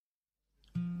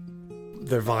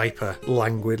the Viper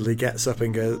languidly gets up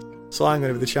and goes, "So I'm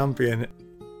going to be the champion."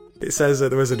 It says that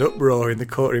there was an uproar in the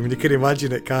courtroom, and you can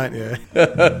imagine it, can't you?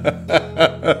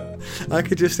 I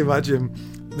could just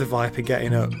imagine the Viper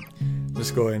getting up,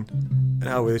 just going,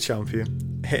 "Now we're the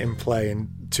champion," hitting play, and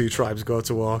two tribes go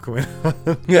to war coming on.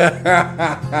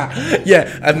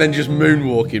 Yeah, and then just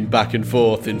moonwalking back and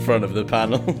forth in front of the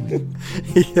panel.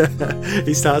 Yeah,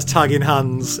 he starts tagging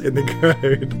hands in the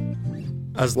crowd.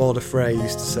 As Lord of Frey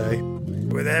used to say,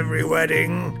 "With every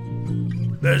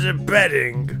wedding, there's a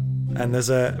bedding." And there's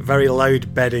a very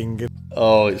loud bedding.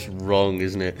 Oh, it's wrong,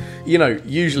 isn't it? You know,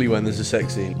 usually when there's a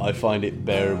sex scene, I find it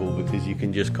bearable because you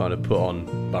can just kind of put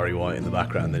on Barry White in the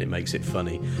background and it makes it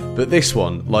funny. But this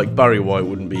one, like, Barry White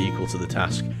wouldn't be equal to the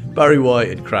task. Barry White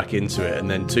would crack into it, and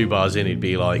then 2 bars in, he'd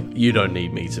be like, "You don't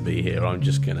need me to be here. I'm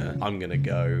gonna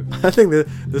go." I think the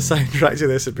soundtrack to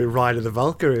this would be Ride of the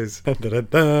Valkyries.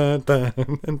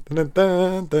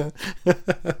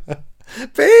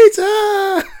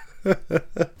 Peter!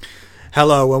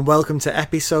 Hello and welcome to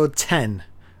episode 10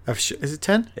 of... is it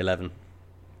 10? 11.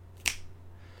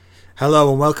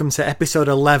 Hello and welcome to episode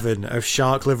 11 of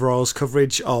Shark Liver Oil's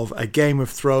coverage of A Game of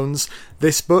Thrones.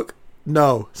 This book...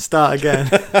 No, start again.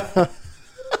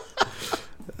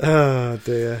 Oh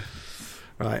dear.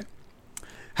 Right.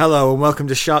 Hello and welcome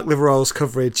to Shark Liver Oil's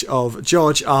coverage of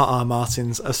George R.R.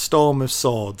 Martin's A Storm of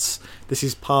Swords. This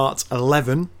is part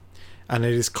 11 and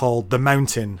it is called The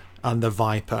Mountain and the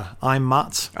Viper. I'm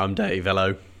Matt. I'm Dave.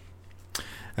 Hello.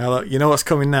 Hello. You know what's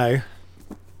coming now?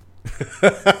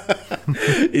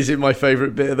 Is it my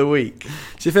favourite bit of the week?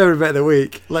 It's your favourite bit of the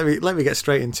week. Let me get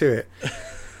straight into it.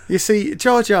 You see,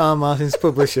 George R. Martin's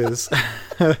publishers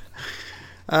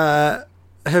have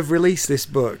released this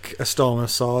book, A Storm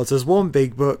of Swords, as one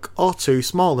big book or 2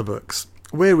 smaller books.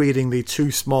 We're reading the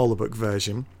 2 smaller book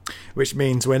version, which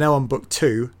means we're now on book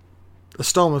 2, A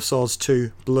Storm of Swords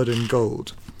 2, Blood and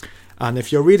Gold. And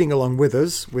if you're reading along with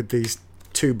us with these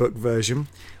 2-book version,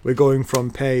 we're going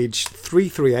from page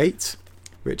 338,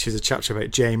 which is a chapter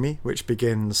about Jaime, which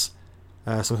begins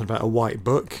something about a white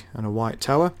book and a white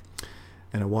tower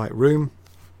in a white room.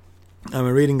 And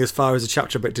we're reading as far as a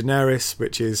chapter about Daenerys,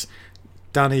 which is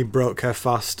Dany broke her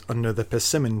fast under the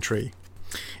persimmon tree.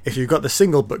 If you've got the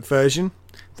single book version,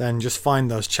 then just find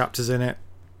those chapters in it.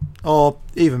 Or,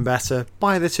 even better,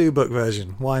 buy the 2-book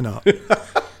version. Why not?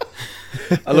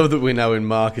 I love that we're now in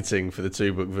marketing for the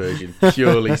 2-book version,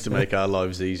 purely to make our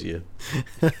lives easier.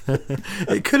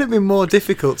 It couldn't be more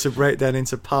difficult to break down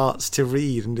into parts to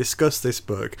read and discuss this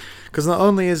book, because not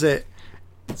only is it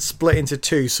split into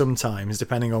 2 sometimes,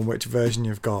 depending on which version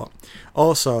you've got,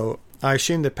 also, I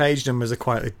assume the page numbers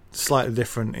are slightly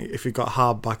different if you've got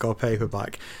hardback or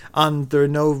paperback, and there are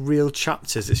no real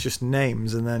chapters, it's just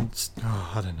names, and then,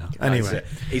 I don't know. Anyway.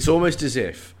 It's almost as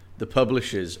if the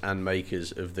publishers and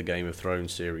makers of the Game of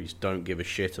Thrones series don't give a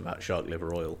shit about shark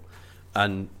liver oil.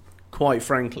 And quite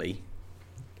frankly,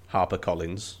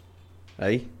 HarperCollins,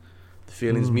 the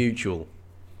feeling's mutual.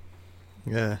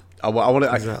 Yeah.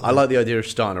 Exactly. I like the idea of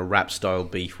starting a rap-style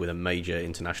beef with a major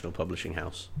international publishing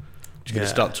house. Just going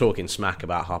to start talking smack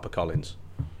about HarperCollins.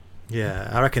 Yeah,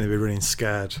 I reckon they'd be running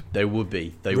scared. They would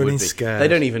be. Scared. They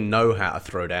don't even know how to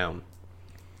throw down.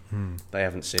 They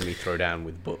haven't seen me throw down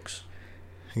with books.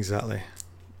 Exactly.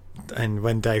 And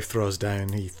when Dave throws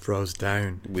down, he throws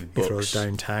down. With books. He throws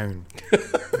downtown.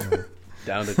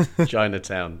 Down to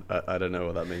Chinatown. I don't know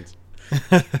what that means.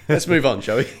 Let's move on,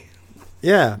 shall we?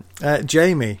 Yeah.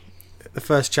 Jaime, the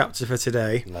first chapter for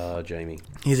today. Oh, Jaime.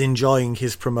 He's enjoying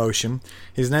his promotion.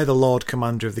 He's now the Lord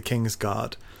Commander of the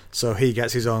Kingsguard, so he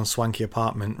gets his own swanky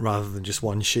apartment rather than just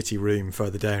one shitty room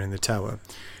further down in the tower.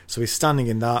 So he's standing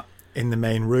in the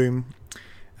main room,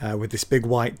 with this big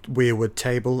white weirwood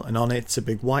table, and on it's a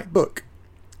big white book,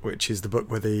 which is the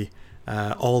book where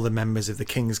all the members of the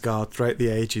Kingsguard throughout the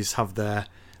ages have their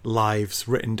lives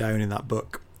written down in that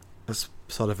book as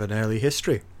sort of an early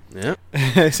history. Yeah.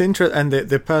 It's interesting, and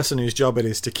the person whose job it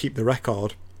is to keep the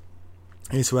record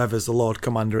is whoever's the Lord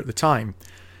Commander at the time.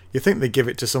 You think they give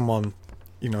it to someone,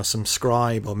 some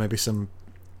scribe or maybe some,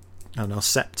 I don't know,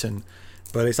 septon,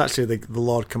 but it's actually the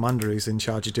Lord Commander who's in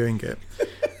charge of doing it.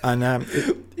 And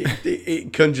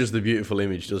it conjures the beautiful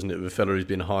image, doesn't it, of a fella who's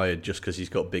been hired just because he's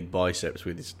got big biceps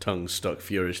with his tongue stuck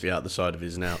furiously out the side of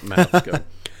his mouth going,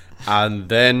 and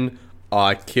then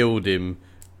I killed him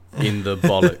in the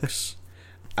bollocks,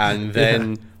 and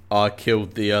then I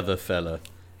killed the other fella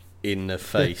in the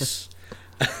face.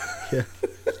 Yeah.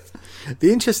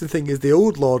 The interesting thing is the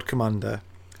old Lord Commander,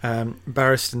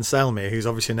 Barristan Selmy, who's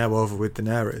obviously now over with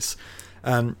Daenerys,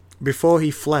 before he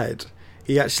fled,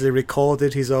 he actually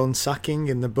recorded his own sacking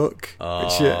in the book,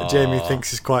 which Jaime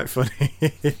thinks is quite funny.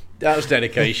 That was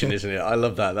dedication, isn't it? I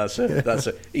love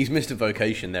that. He's missed a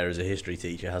vocation there as a history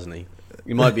teacher, hasn't he?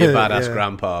 He might be a badass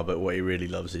grandpa, but what he really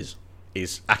loves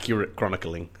is accurate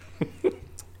chronicling.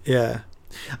 Yeah.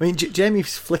 I mean,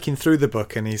 Jamie's flicking through the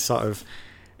book and he's sort of...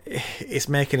 It's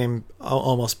making him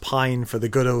almost pine for the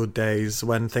good old days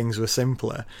when things were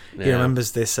simpler. Yeah. He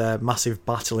remembers this massive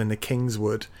battle in the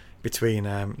Kingswood between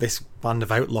this band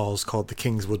of outlaws called the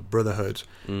Kingswood Brotherhood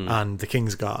and the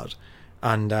Kingsguard.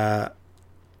 And there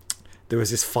was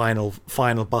this final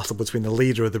battle between the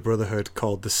leader of the Brotherhood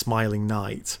called the Smiling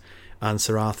Knight and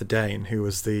Sir Arthur Dane, who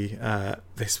was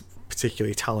this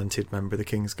particularly talented member of the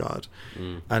Kingsguard.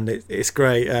 And it's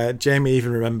great. Jamie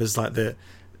even remembers like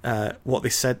what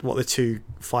the two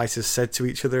fighters said to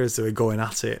each other as they were going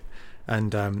at it,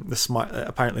 and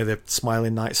apparently the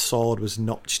Smiling Knight's sword was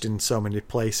notched in so many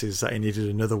places that he needed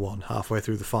another one halfway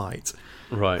through the fight.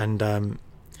 Right. And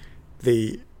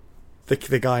the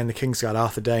guy in the Kingsguard,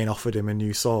 Arthur Dane, offered him a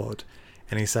new sword,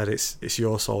 and he said, "It's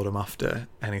your sword I'm after."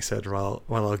 And he said, "Well,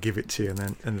 I'll give it to you," and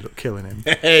then ended up killing him.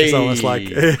 Hey! It's almost like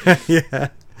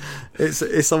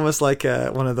it's almost like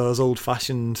one of those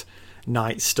old-fashioned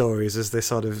knight stories as they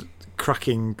sort of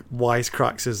cracking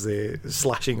wisecracks as they're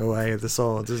slashing away at the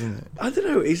swords, isn't it? I don't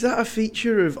know, is that a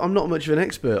feature of... I'm not much of an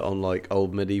expert on like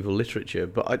old medieval literature,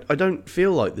 but I don't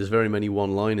feel like there's very many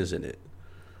one-liners in it.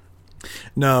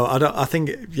 No, I don't. I think,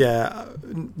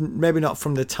 maybe not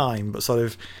from the time, but sort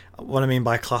of what I mean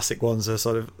by classic ones are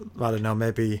sort of, I don't know,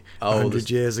 maybe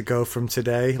 100 years ago from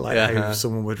today, like how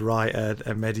someone would write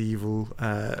a medieval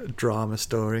drama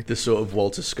story. The sort of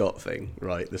Walter Scott thing,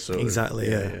 right? The sort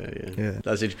exactly, of, yeah.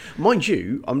 That's it. Mind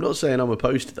you, I'm not saying I'm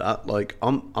opposed to that. Like,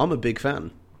 I'm a big fan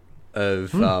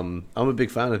of I'm a big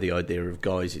fan of the idea of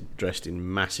guys dressed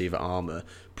in massive armor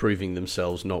proving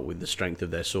themselves not with the strength of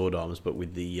their sword arms but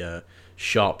with the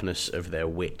sharpness of their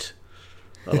wit.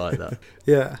 I like that.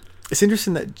 Yeah, it's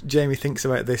interesting that Jamie thinks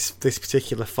about this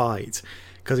particular fight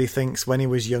because he thinks when he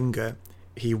was younger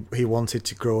he wanted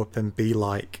to grow up and be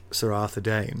like Sir Arthur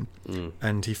Dane,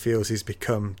 and he feels he's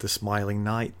become the Smiling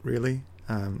Knight, really.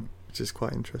 Which is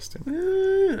quite interesting.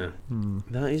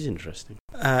 That is interesting.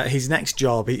 His next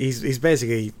job, he's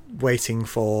basically waiting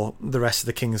for the rest of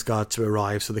the Kingsguard to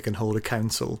arrive so they can hold a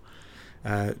council.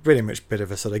 Pretty much a bit of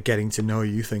a sort of getting to know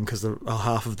you thing because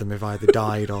half of them have either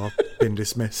died or been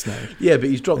dismissed now. Yeah, but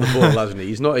he's dropped the ball, hasn't he?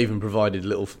 He's not even provided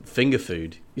little finger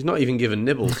food. He's not even given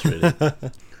nibbles, really.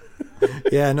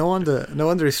 Yeah, no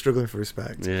wonder he's struggling for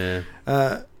respect. Yeah.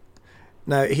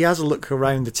 Now, he has a look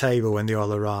around the table when they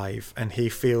all arrive, and he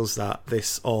feels that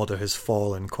this order has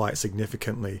fallen quite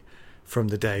significantly from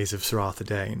the days of Sir Arthur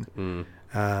Dane.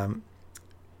 And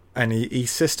he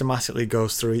systematically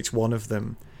goes through each one of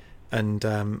them and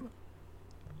I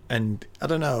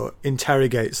don't know,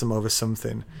 interrogates them over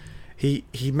something.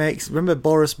 He makes... Remember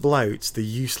Boris Blout, the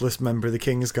useless member of the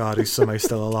Kingsguard who's somehow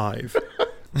still alive?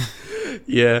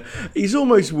 Yeah, he's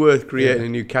almost worth creating a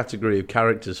new category of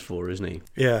characters for, isn't he?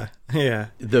 Yeah.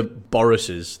 The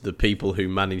Borises, the people who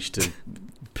manage to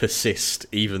persist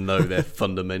even though they're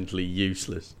fundamentally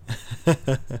useless.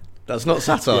 That's not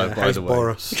satire, by the way.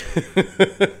 Boris?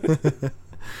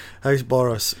 How's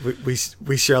Boris?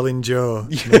 We shall endure,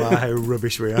 no matter how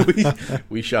rubbish we are.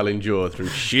 we shall endure through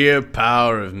sheer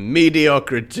power of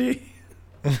mediocrity.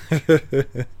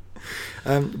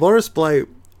 Boris Blout,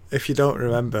 if you don't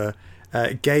remember,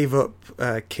 gave up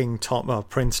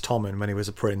Prince Tommen when he was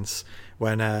a prince,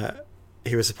 when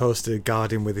he was supposed to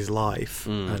guard him with his life,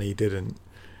 and he didn't.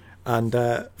 And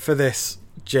for this,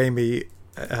 Jamie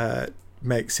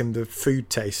makes him the food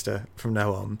taster from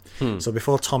now on. So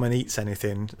before Tommen eats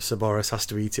anything, Sir Boris has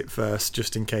to eat it first,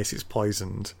 just in case it's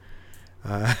poisoned.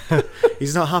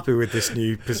 He's not happy with this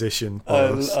new position.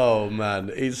 Oh man,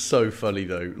 it's so funny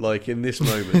though. Like in this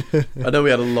moment, I know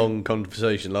we had a long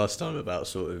conversation last time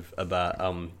about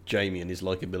Jamie and his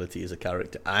likability as a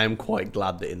character. I am quite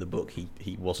glad that in the book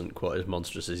he wasn't quite as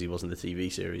monstrous as he was in the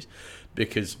TV series,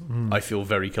 because I feel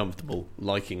very comfortable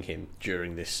liking him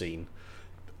during this scene,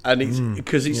 and it's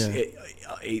because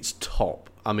it's top.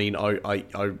 I mean,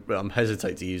 I'm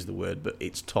hesitate to use the word, but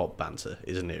it's top banter,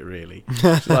 isn't it, really?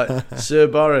 It's like, Sir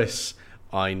Boris,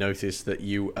 I noticed that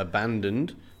you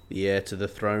abandoned the heir to the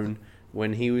throne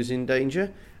when he was in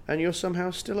danger, and you're somehow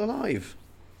still alive.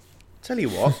 Tell you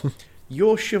what,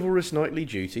 your chivalrous knightly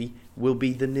duty will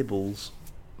be the nibbles.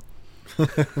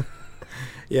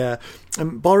 Yeah,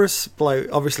 and Boris Blout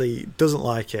obviously doesn't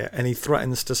like it, and he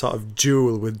threatens to sort of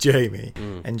duel with Jamie,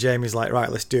 and Jamie's like,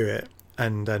 right, let's do it.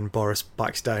 and then Boris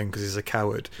backs down because he's a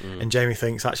coward. And Jamie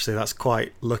thinks actually that's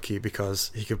quite lucky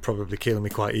because he could probably kill me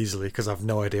quite easily because I've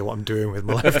no idea what I'm doing with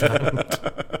my left hand.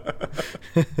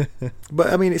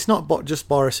 But I mean, it's not just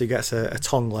Boris who gets a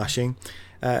tongue lashing.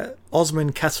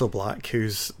 Osmond Kettleblack,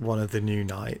 who's one of the new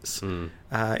knights,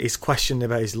 is questioned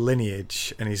about his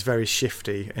lineage, and he's very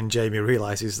shifty, and Jamie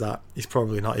realises that he's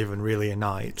probably not even really a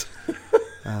knight.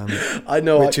 I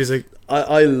know.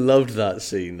 I loved that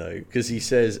scene though, because he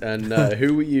says, "And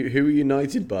who were you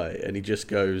knighted by?" And he just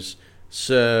goes,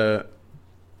 "Sir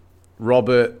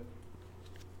Robert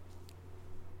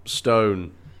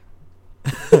Stone."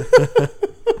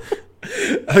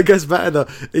 It gets better though.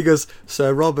 He goes,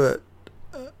 "Sir Robert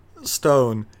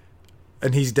Stone,"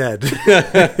 and he's dead.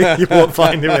 You won't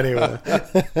find him anywhere.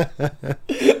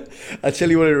 I tell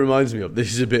you what it reminds me of.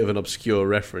 This is a bit of an obscure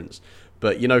reference,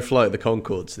 but you know, Flight of the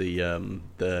Conchords,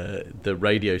 the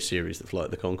radio series that Flight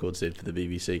of the Conchords did for the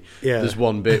BBC. Yeah. There's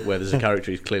one bit where there's a character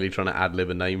who's clearly trying to ad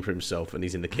lib a name for himself, and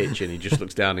he's in the kitchen. He just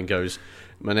looks down and goes,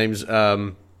 "My name's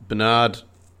Bernard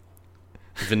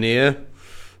Veneer."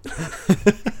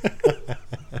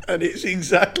 And it's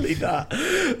exactly that.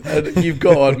 And you've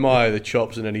got to admire the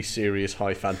chops in any serious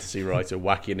high fantasy writer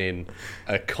whacking in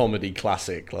a comedy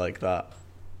classic like that.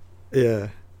 Yeah.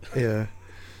 Sir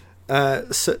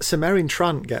Meryn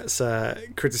Trant gets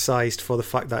criticised for the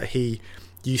fact that he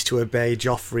used to obey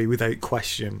Joffrey without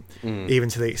question, even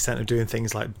to the extent of doing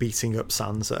things like beating up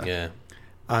Sansa. Yeah.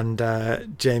 And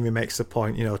Jamie makes the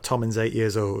point, Tommen's 8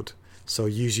 years old, so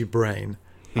use your brain.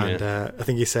 Yeah. And I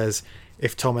think he says,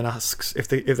 if Tommen asks, if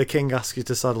the king asks you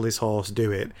to saddle his horse,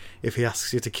 do it. If he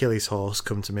asks you to kill his horse,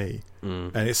 come to me.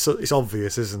 And it's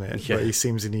obvious, isn't it? Yeah. But he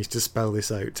seems he needs to spell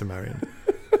this out to Meryn.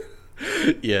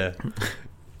 Yeah.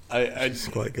 It's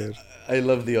quite good. I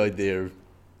love the idea of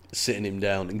sitting him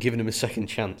down and giving him a second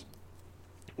chance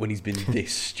when he's been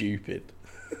this stupid.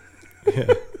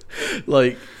 Yeah.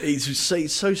 Like,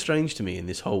 it's so strange to me in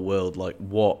this whole world, like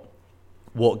what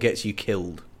gets you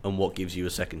killed and what gives you a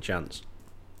second chance.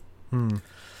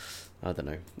 I don't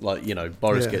know. Like,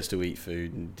 Boris gets to eat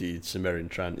food, and Sir Meryn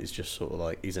Trant is just sort of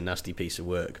like, he's a nasty piece of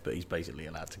work, but he's basically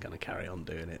allowed to kind of carry on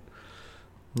doing it.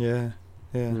 Yeah.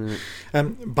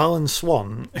 Balon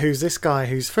Swan, who's this guy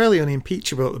who's fairly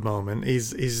unimpeachable at the moment.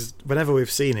 He's whenever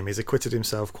we've seen him, he's acquitted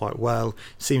himself quite well,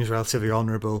 seems relatively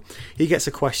honourable. He gets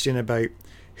a question about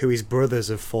who his brothers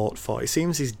have fought for. It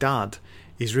seems his dad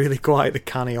is really quite the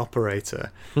canny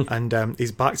operator, and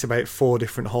he's backed about 4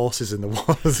 different horses in the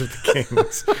Wars of the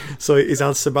Kings. So he's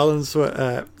had Sir Balon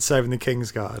serving the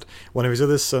King's Guard. One of his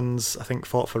other sons, I think,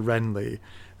 fought for Renly.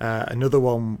 Another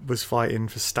one was fighting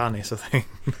for Stannis, I think.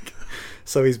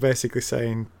 So he's basically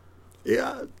saying,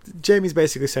 Jamie's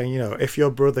basically saying, if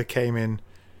your brother came in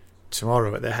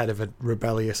tomorrow at the head of a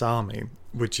rebellious army,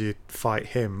 would you fight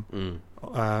him?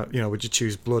 Would you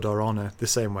choose blood or honour? The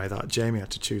same way that Jamie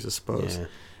had to choose, I suppose. Yeah.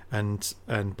 And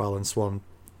Balon Swan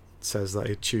says that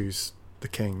he'd choose the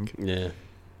king. Yeah.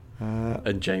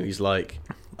 And Jamie's like,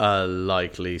 a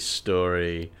likely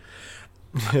story.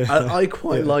 I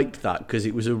quite liked that, because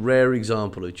it was a rare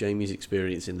example of Jamie's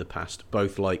experience in the past,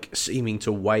 both like seeming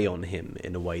to weigh on him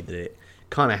in a way that it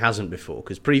kind of hasn't before,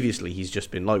 because previously he's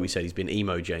just been, like we said, he's been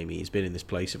emo Jamie. He's been in this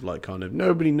place of like, kind of,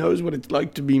 nobody knows what it's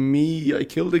like to be me, I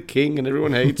killed a king and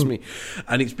everyone hates me.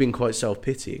 And it's been quite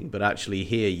self-pitying, but actually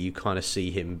here you kind of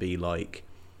see him be like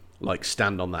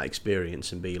stand on that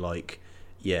experience and be like,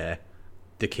 yeah,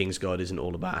 the King's Guard isn't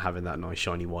all about having that nice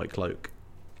shiny white cloak.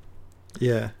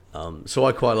 Yeah. So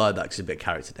I quite like that, because it's a bit of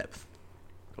character depth.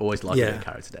 Always like a bit of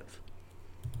character depth.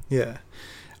 Yeah.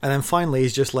 And then finally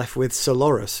he's just left with Sir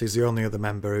Loras, who's the only other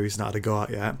member who's not had a go at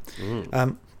yet.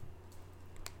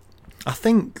 I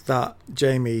think that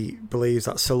Jamie believes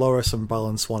that Sir Loras and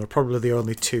Balon Swan are probably the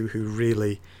only two who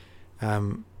really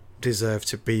deserve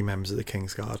to be members of the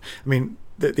King's Guard. I mean,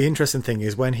 the interesting thing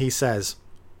is when he says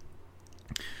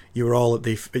you're all at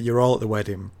the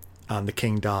wedding and the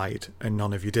king died and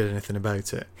none of you did anything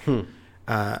about it.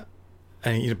 And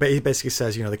he basically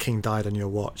says, the king died on your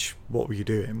watch. What were you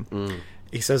doing?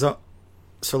 He says,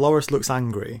 Sir Loras looks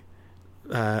angry.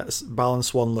 Balon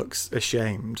Swan looks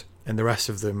ashamed, and the rest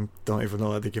of them don't even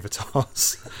know that they give a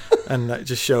toss. And that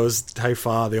just shows how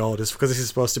far the orders, because this is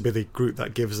supposed to be the group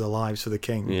that gives their lives for the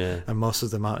king, and most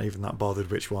of them aren't even that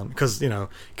bothered which one, because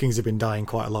kings have been dying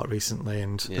quite a lot recently,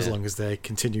 and as long as they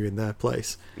continue in their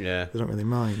place, they don't really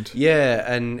mind.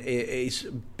 And it's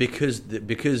because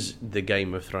the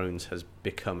Game of Thrones has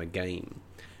become a game,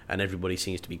 and everybody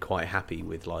seems to be quite happy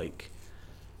with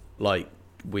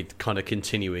with kind of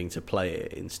continuing to play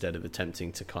it instead of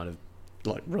attempting to kind of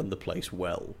like run the place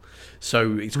well.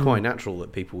 So it's quite natural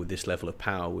that people with this level of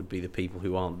power would be the people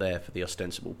who aren't there for the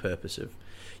ostensible purpose of,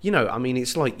 I mean,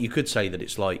 it's like, you could say that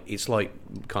it's like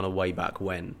kind of way back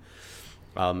when,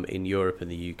 in Europe and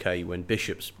the UK, when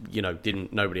bishops,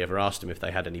 nobody ever asked them if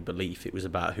they had any belief. It was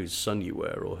about whose son you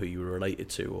were or who you were related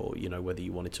to, or, whether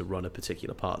you wanted to run a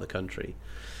particular part of the country.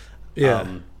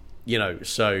 Yeah.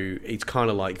 So it's kind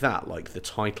of like that, like the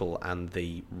title and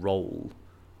the role,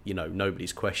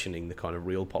 nobody's questioning the kind of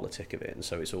real politic of it, and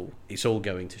so it's all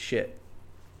going to shit.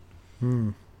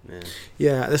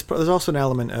 Yeah, there's also an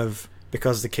element of,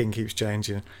 because the king keeps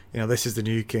changing, this is the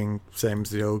new king, same as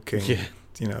the old king. Yeah.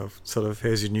 Sort of,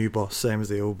 here's your new boss, same as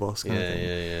the old boss kind of thing.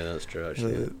 Yeah, that's true,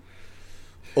 actually.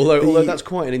 Although that's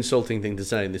quite an insulting thing to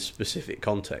say in this specific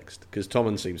context, because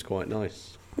Tommen seems quite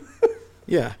nice.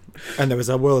 Yeah, and there was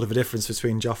a world of a difference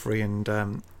between Joffrey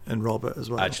and Robert as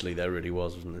well. Actually, there really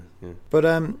was, wasn't there? Yeah. But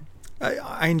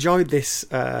I enjoyed this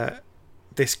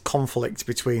this conflict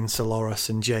between Sir Loras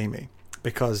and Jaime,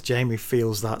 because Jaime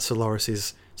feels that Sir Loras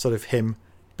is sort of him,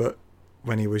 but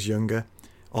when he was younger,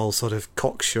 all sort of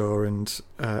cocksure and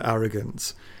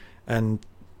arrogant, and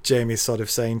Jaime's sort of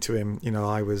saying to him,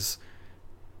 I was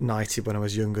knighted when I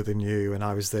was younger than you, and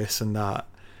I was this and that,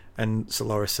 and Sir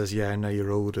Loras says, yeah, I know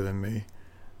you're older than me,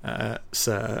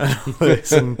 sir.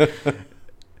 And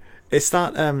it's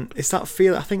that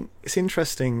feel. I think it's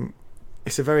interesting.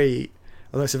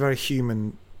 Although it's a very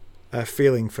human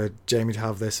feeling for Jaime to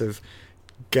have this of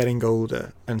getting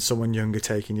older and someone younger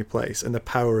taking your place, and the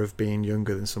power of being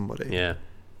younger than somebody. Yeah.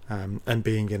 And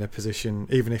being in a position,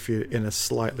 even if you're in a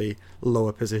slightly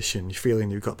lower position, you're feeling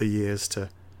you've got the years to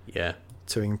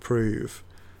improve.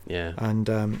 Yeah.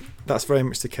 And that's very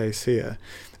much the case here.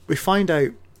 We find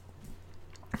out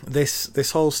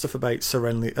this whole stuff about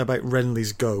about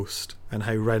Renly's ghost and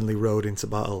how Renly rode into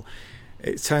battle.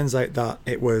 It turns out that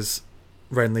it was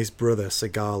Renly's brother, Sir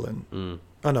Garland.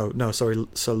 Oh no, sorry,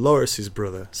 Sir Loras's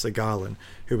brother, Sir Garland,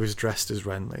 who was dressed as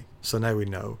Renly. So now we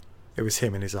know it was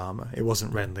him in his armour. It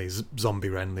wasn't Renly's zombie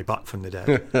Renly back from the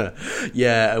dead.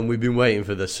 Yeah, and we've been waiting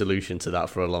for the solution to that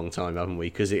for a long time, haven't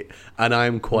we? And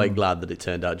I'm quite glad that it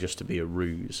turned out just to be a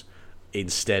ruse,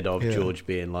 instead of George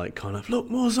being like, kind of, look,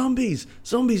 more zombies.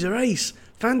 Zombies are ace.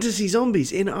 Fantasy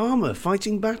zombies in armour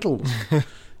fighting battles.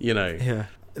 Yeah.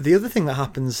 The other thing that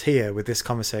happens here with this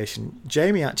conversation,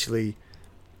 Jaime actually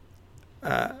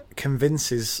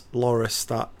convinces Loras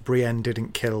that Brienne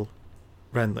didn't kill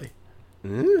Renly.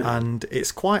 And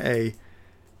it's quite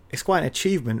an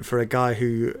achievement for a guy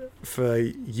who for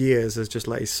years has just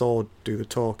let his sword do the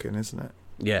talking, isn't it?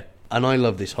 Yeah, and I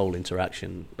love this whole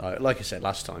interaction. Like I said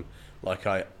last time, like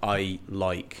I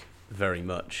like very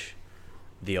much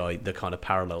the kind of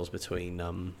parallels between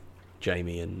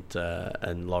Jaime and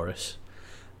Loras,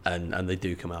 and they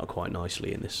do come out quite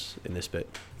nicely in this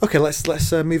bit. Okay,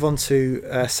 let's move on to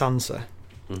Sansa.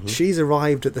 Mm-hmm. She's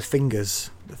arrived at the Fingers,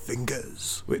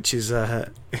 which is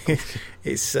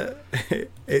it's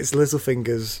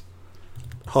Littlefinger's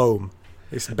home.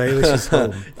 It's Baelish's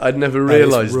home. I'd never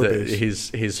realised that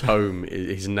his home,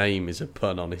 his name is a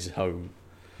pun on his home.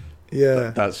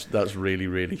 Yeah, that's really,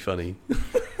 really funny.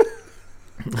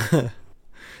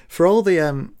 For all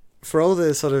the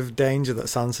sort of danger that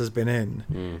Sansa's been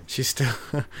in, she's still.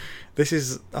 This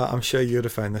is, I'm sure you'd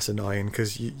have found this annoying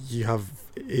because you have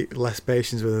less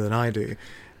patience with her than I do.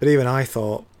 But even I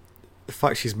thought the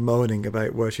fact she's moaning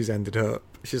about where she's ended up,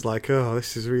 she's like, oh,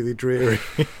 this is really dreary.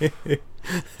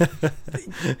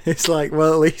 It's like,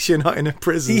 well, at least you're not in a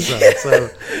prison cell, so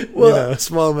well,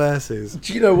 small mercies.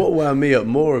 Do you know what wound me up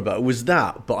more about was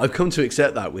that? But I've come to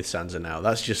accept that with Sansa now.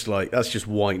 That's just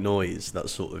white noise. That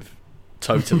sort of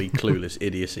totally clueless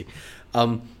idiocy.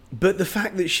 But the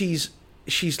fact that she's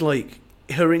like,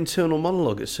 her internal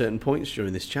monologue at certain points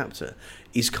during this chapter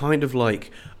is kind of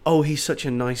like, oh, he's such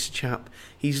a nice chap.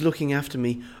 He's looking after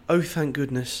me. Oh, thank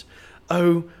goodness.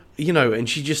 Oh. And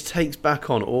she just takes back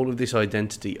on all of this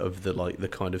identity of the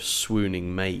kind of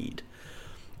swooning maid,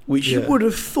 which you would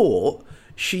have thought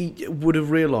she would have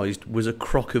realised was a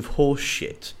crock of horse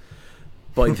shit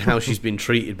by how she's been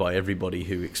treated by everybody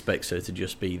who expects her to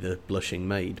just be the blushing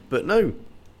maid. But no,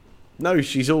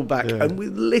 she's all back, and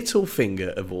with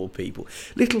Littlefinger of all people.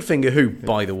 Littlefinger, who,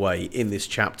 by the way, in this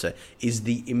chapter is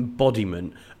the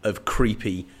embodiment of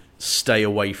creepy, stay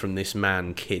away from this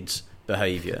man, kids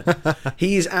behaviour.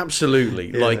 He is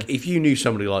absolutely like, if you knew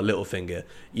somebody like Littlefinger,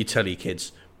 you'd tell your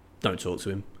kids, don't talk to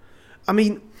him. I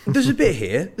mean, there's a bit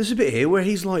here where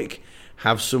he's like,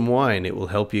 have some wine, it will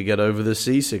help you get over the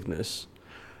seasickness.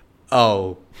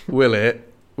 Oh, will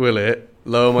it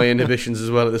lower my inhibitions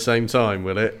as well at the same time,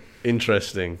 will it?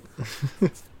 Interesting.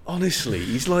 Honestly,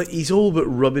 he's all but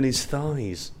rubbing his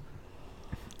thighs.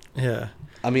 Yeah.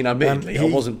 I mean, admittedly, I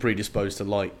wasn't predisposed to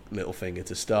like Littlefinger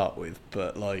to start with,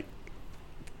 but like,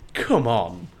 come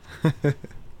on.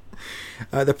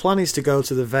 The plan is to go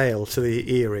to the Vale, to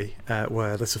the Eyrie,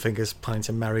 where Littlefinger's planning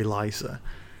to marry Lysa.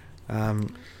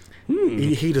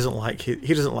 He doesn't like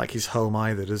he doesn't like his home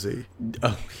either, does he?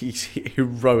 Oh, he's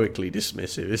heroically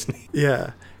dismissive, isn't he?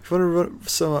 Yeah. If you want to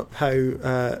sum up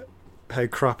how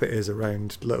crap it is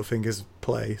around Littlefinger's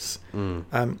place, one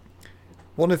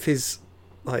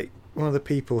of the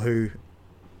people who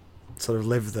sort of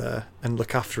live there and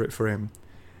look after it for him,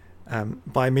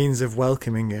 by means of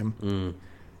welcoming him,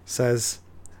 says,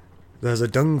 "There's a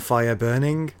dung fire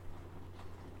burning."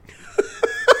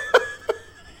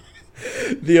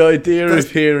 The idea of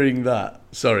hearing that.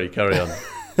 Sorry, carry on.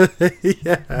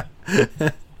 Yeah.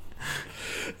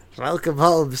 Welcome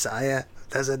home, sire.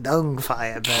 There's a dung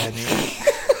fire burning.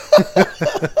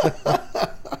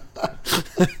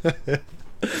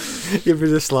 You'd be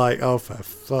just like, oh, for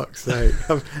fuck's sake.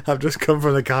 I've just come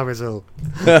from the capital.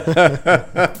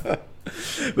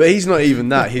 But he's not even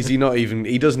that. He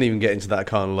doesn't even get into that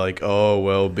kind of like, oh,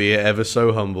 well, be it ever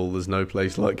so humble, there's no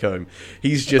place like home.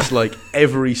 He's just like,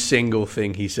 every single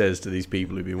thing he says to these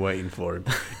people who've been waiting for him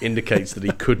indicates that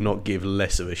he could not give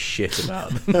less of a shit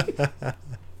about them.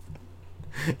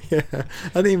 Yeah.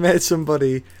 And he made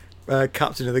somebody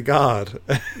captain of the guard.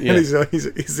 Yeah. And he's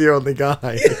the only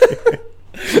guy.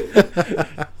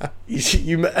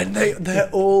 And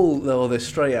they're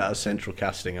straight out of Central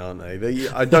Casting, aren't they?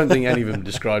 I don't think any of them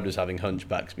described as having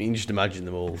hunchbacks, but you can just imagine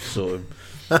them all sort of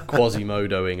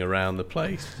Quasimodoing around the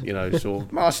place, sort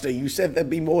of, Master, you said there'd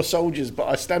be more soldiers, but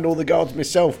I stand all the guards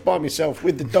myself, by myself,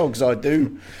 with the dogs I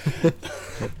do.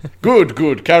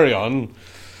 Good, carry on.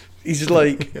 He's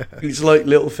like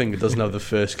Littlefinger doesn't have the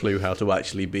first clue how to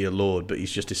actually be a lord, but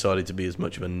he's just decided to be as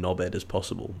much of a knobhead as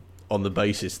possible on the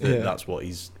basis that that's what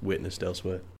he's witnessed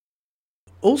elsewhere.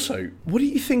 Also, what do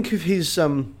you think of his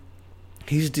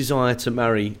desire to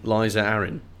marry Lysa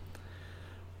Arryn?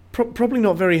 Probably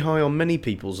not very high on many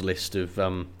people's list of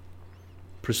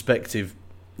prospective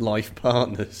life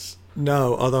partners.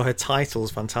 No, although her title's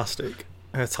fantastic.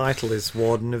 Her title is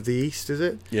Warden of the East, is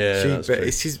it? Yeah, that's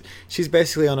true. She's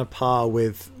basically on a par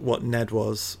with what Ned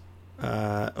was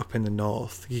up in the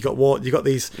north. You got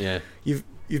these. Yeah. You've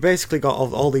basically got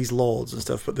all these lords and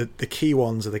stuff, but the key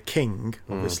ones are the king,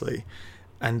 obviously,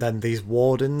 and then these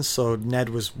wardens. So Ned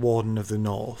was Warden of the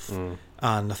North,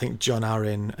 and I think Jon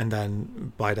Arryn, and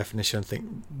then by definition, I think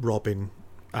Robin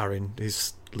Arryn,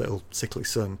 his little sickly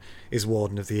son, is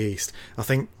Warden of the East. I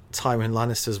think Tywin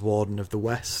Lannister's Warden of the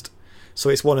West. So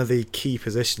it's one of the key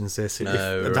positions.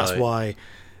 And that's why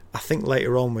I think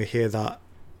later on we hear that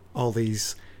all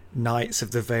these Knights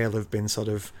of the Vale have been sort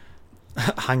of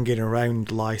hanging around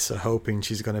Lysa, hoping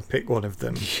she's going to pick one of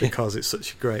them because it's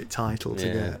such a great title to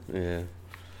get. Yeah.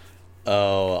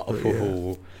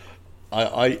 Oh,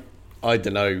 I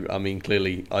don't know. I mean,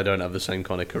 clearly I don't have the same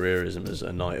kind of careerism as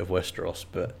a Knight of Westeros,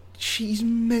 but she's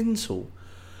mental.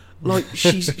 Like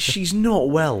she's not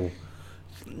well.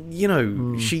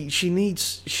 She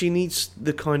needs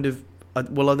the kind of.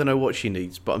 Well, I don't know what she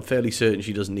needs, but I'm fairly certain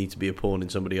she doesn't need to be a pawn in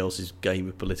somebody else's game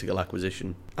of political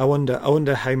acquisition. I wonder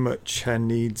how much her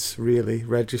needs really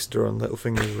register on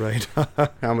Littlefinger's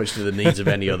radar. How much do the needs of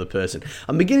any other person?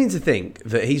 I'm beginning to think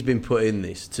that he's been put in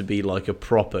this to be like a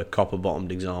proper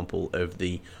copper-bottomed example of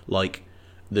the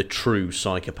true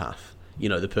psychopath.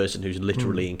 The person who's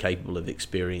literally incapable of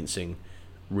experiencing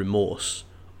remorse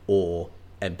or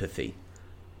empathy.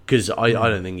 Because I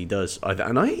don't think he does. He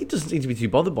doesn't seem to be too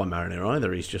bothered by marrying her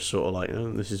either. He's just sort of like,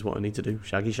 oh, this is what I need to do.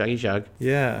 Shaggy, shaggy, shag.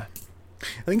 Yeah.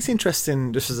 I think it's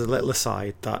interesting, just as a little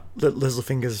aside, that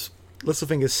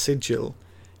Littlefinger's sigil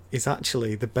is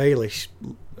actually, the Baelish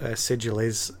sigil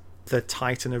is the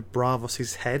Titan of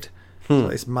Braavos' head. So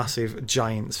this massive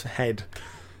giant's head.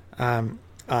 And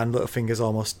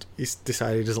Littlefinger's he's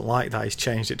decided he doesn't like that. He's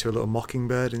changed it to a little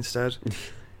mockingbird instead.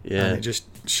 Yeah. And it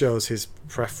just shows his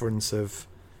preference of,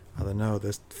 I don't know,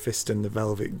 the fist and the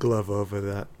velvet glove over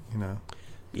that,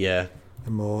 Yeah. A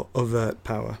more overt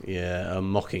power. Yeah, a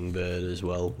mockingbird as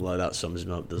well. Like, that sums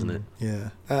him up, doesn't it? Yeah.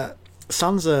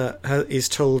 Sansa is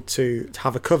told to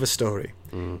have a cover story,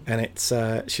 and it's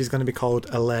she's going to be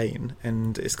called Elaine,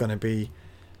 and they're going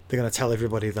to tell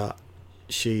everybody that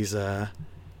she's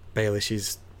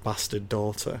Baelish's bastard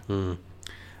daughter.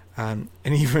 And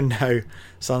even now,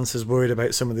 Sansa's worried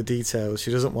about some of the details.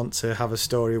 She doesn't want to have a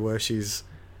story where she's,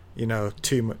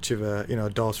 too much of a,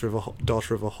 daughter of a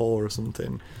whore or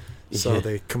something. So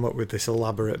they come up with this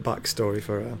elaborate backstory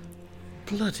for her.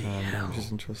 Bloody hell. Which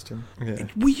is interesting. Yeah.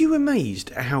 Were you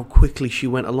amazed at how quickly she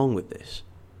went along with this?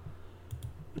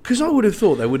 Because I would have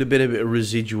thought there would have been a bit of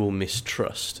residual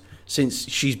mistrust, since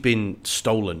she's been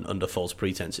stolen under false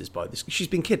pretenses by this. She's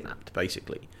been kidnapped,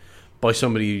 basically, by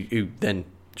somebody who then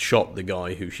shot the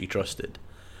guy who she trusted.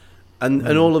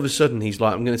 And all of a sudden he's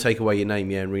like, I'm going to take away your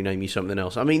name, and rename you something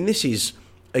else. I mean, this is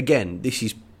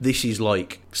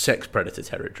like sex predator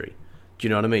territory. Do you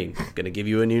know what I mean? I'm going to give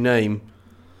you a new name.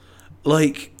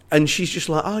 Like, and she's just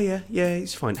like, oh yeah,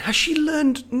 it's fine. Has she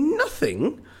learned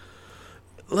nothing?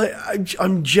 Like,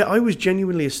 I was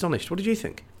genuinely astonished. What did you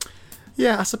think?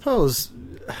 Yeah, I suppose.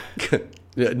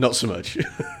 Yeah, not so much.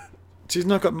 She's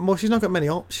not got many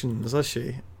options, has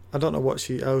she? I don't know what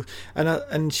she.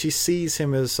 And she sees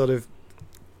him as sort of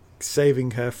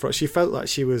saving her from. She felt like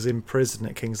she was in prison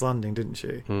at King's Landing, didn't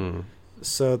she?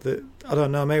 So that, I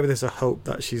don't know. Maybe there's a hope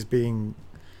that she's being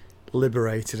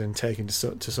liberated and taken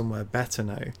to somewhere better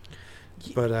now.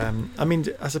 But I mean,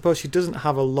 I suppose she doesn't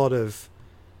have a lot of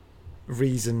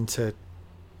reason to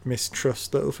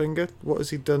mistrust Littlefinger. What has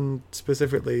he done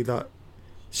specifically that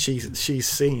she's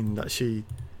seen that she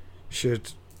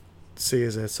should see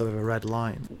as a sort of a red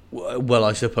line? Well,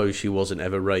 I suppose she wasn't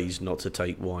ever raised not to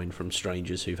take wine from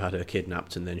strangers who've had her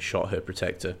kidnapped and then shot her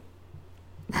protector.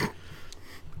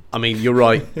 I mean, you're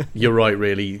right. You're right.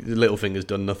 Really, Littlefinger's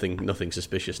done nothing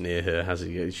suspicious near her, has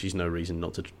he? She's no reason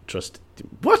not to trust.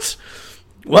 What?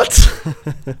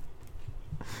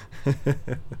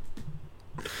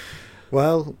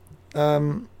 Well,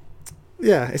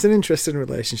 yeah, it's an interesting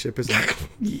relationship, isn't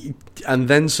it? And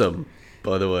then some,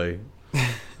 by the way.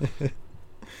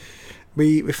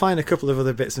 We find a couple of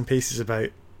other bits and pieces about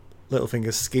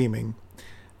Littlefinger's scheming.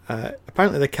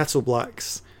 Apparently, the Kettle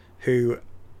Blacks, who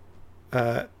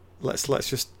let's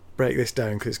just break this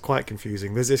down because it's quite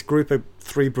confusing. There's this group of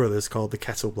 3 brothers called the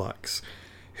Kettle Blacks,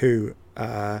 who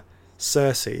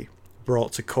Cersei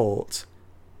brought to court,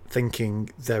 thinking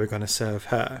they were going to serve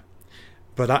her,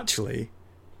 but actually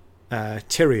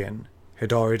Tyrion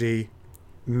had already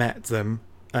met them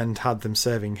and had them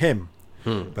serving him.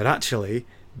 But actually,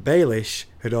 Baelish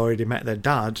had already met their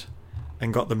dad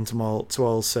and got them to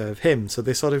all serve him. So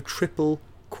they're sort of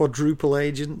quadruple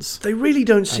agents. They really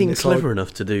don't seem clever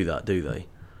enough to do that, do they?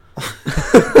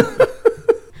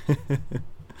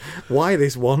 Why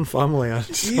this one family? I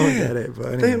just don't get it. But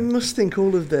anyway. They must think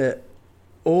all of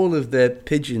their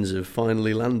pigeons have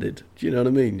finally landed. Do you know what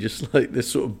I mean? Just like they're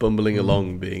sort of bumbling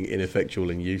along, being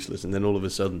ineffectual and useless, and then all of a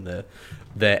sudden they're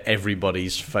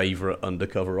everybody's favourite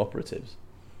undercover operatives.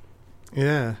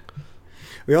 Yeah.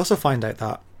 We also find out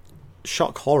that,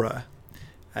 shock horror,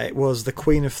 it was the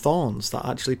Queen of Thorns that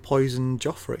actually poisoned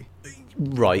Joffrey.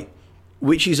 Right.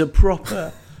 Which is a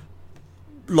proper...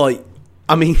 like,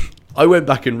 I mean, I went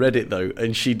back and read it, though,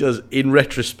 and she does, in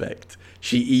retrospect,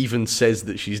 she even says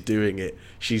that she's doing it.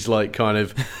 She's like, kind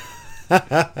of...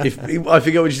 I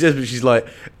forget what she says, but she's like,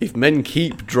 if men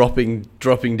keep dropping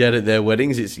dead at their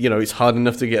weddings, it's hard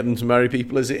enough to get them to marry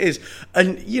people as it is.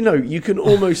 And you can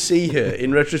almost see her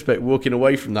in retrospect walking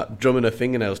away from that, drumming her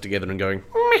fingernails together and going.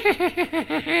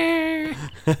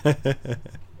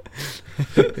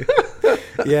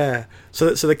 Yeah.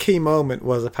 So the key moment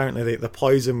was apparently the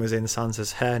poison was in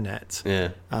Sansa's hairnet. Yeah.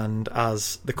 And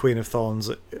as the Queen of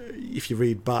Thorns, if you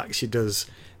read back, she does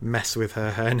mess with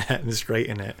her hairnet and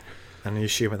straighten it. And you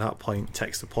assume at that point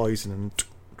takes the poison and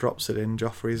drops it in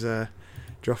Joffrey's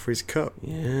cup.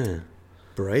 Yeah.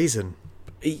 Brazen.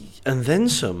 And then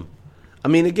some. I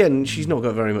mean, again, she's not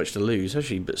got very much to lose, has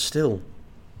she? But still.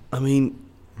 I mean,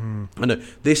 I know.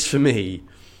 This, for me,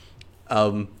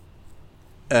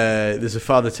 there's a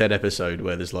Father Ted episode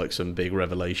where there's like some big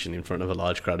revelation in front of a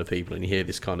large crowd of people, and you hear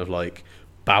this kind of like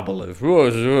babble of,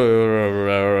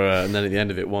 and then at the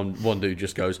end of it, one dude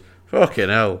just goes, fucking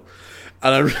hell.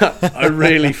 And I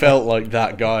really felt like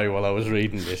that guy while I was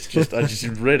reading this. I just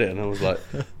read it and I was like,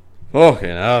 fucking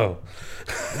hell.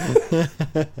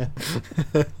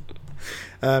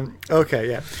 Okay,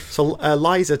 yeah. So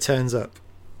Lysa turns up,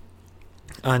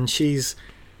 and she's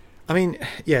a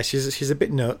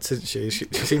bit nuts, isn't she? She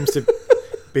seems to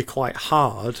be quite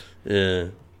hard, yeah,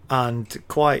 and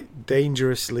quite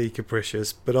dangerously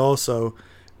capricious, but also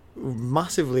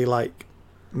massively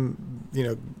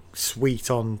sweet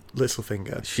on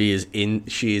Littlefinger. She is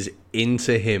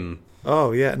into him.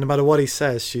 Oh yeah, no matter what he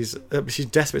says, she's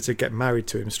desperate to get married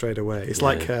to him straight away. It's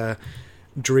like her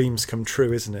dreams come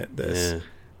true, isn't it?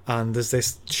 And there's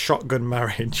this shotgun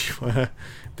marriage where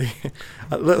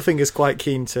Littlefinger's quite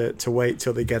keen to wait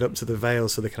till they get up to the Vale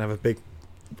so they can have a big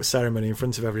ceremony in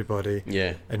front of everybody.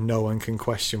 Yeah. And no one can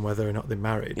question whether or not they're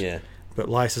married. Yeah. But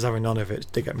Lysa's having none of it.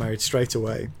 They get married straight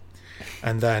away,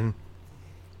 and then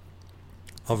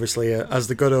obviously, as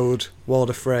the good old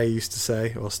Walder Frey used to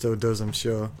say, or still does, I'm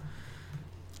sure.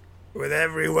 With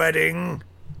every wedding,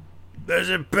 there's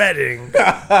a bedding.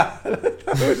 That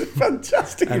was a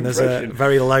fantastic And impression. there's a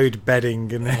very loud bedding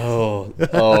in there. Oh,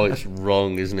 it's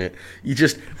wrong, isn't it?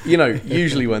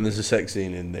 Usually when there's a sex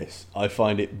scene in this, I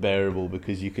find it bearable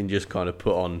because you can just kind of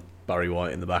put on Barry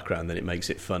White in the background, then it makes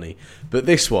it funny. But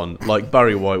this one, like,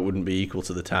 Barry White wouldn't be equal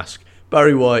to the task.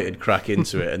 Barry White would crack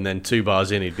into it, and then 2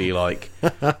 bars in, he'd be like,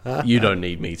 "You don't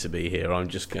need me to be here. I'm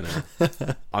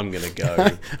gonna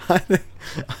go." I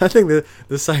think the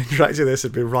soundtrack to this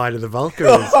would be Ride of the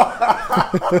Valkyries.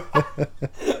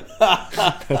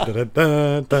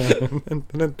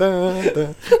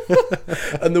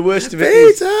 And the worst of it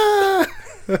is,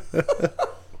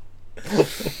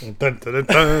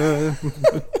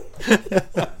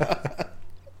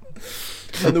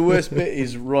 and the worst bit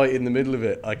is right in the middle of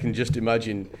it. I can just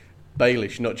imagine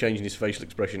Baelish not changing his facial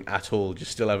expression at all,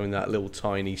 just still having that little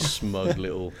tiny smug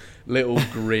little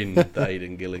grin that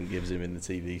Aidan Gillen gives him in the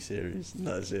TV series. And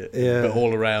that's it. Yeah. But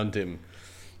all around him,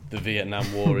 the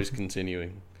Vietnam War is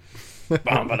continuing.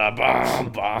 Bam, ba, da,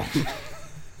 bam, bam.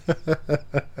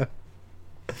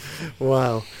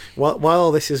 Wow. While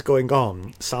all this is going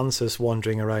on, Sansa's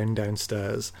wandering around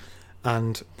downstairs,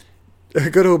 and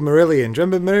good old Marillion. Do you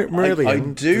remember Marillion? I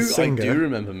the singer? do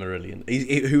remember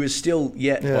Marillion, who is still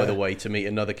yet, Yeah. by the way, to meet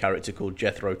another character called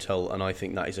Jethro Tull, and I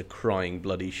think that is a crying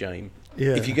bloody shame.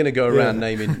 Yeah. If you're going to go around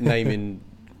naming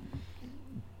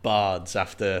bards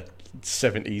after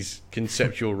 70s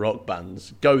conceptual rock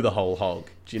bands, go the whole hog.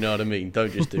 Do you know what I mean?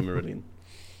 Don't just do Marillion.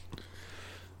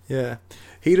 Yeah.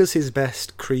 He does his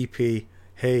best creepy,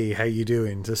 "Hey, how you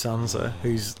doing?" to Sansa,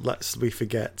 who's, lest we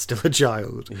forget, still a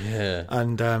child. Yeah.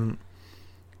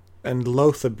 And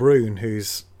Lothar Brune,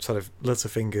 who's sort of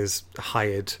Littlefinger's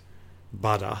hired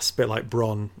badass, a bit like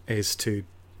Bronn is to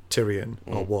Tyrion,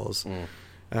 or was,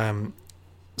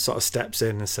 sort of steps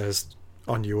in and says,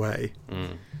 "On your way."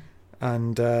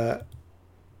 And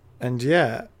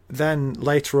yeah, then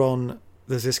later on,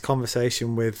 there's this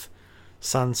conversation with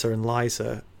Sansa and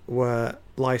Lysa, where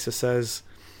Lysa says,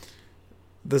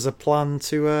 "There's a plan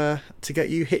to get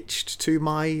you hitched to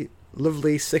my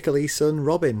lovely sickly son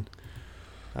Robin,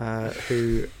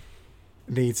 who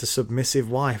needs a submissive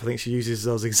wife." I think she uses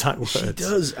those exact words. She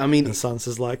does. I mean, and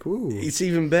Sansa's like, "Ooh." It's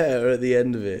even better at the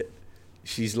end of it.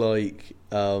 She's like,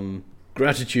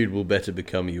 "Gratitude will better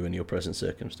become you in your present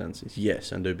circumstances.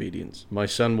 Yes, and obedience. My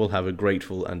son will have a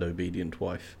grateful and obedient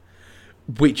wife."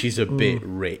 Which is a bit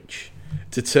rich.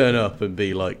 To turn up and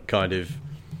be like, kind of,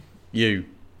 you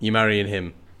marrying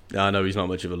him. I know he's not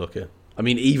much of a looker. I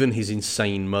mean, even his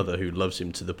insane mother, who loves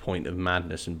him to the point of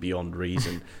madness and beyond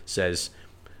reason, says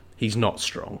he's not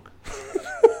strong.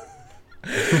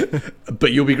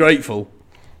 But you'll be grateful.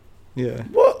 Yeah.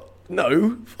 What?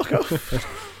 No, fuck off.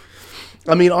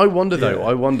 I mean, I wonder though. Yeah.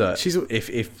 I wonder She's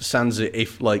if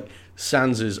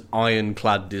Sansa's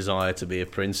ironclad desire to be a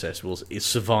princess will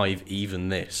survive even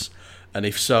this, and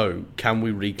if so, can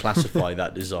we reclassify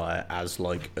that desire as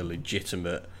like a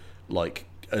legitimate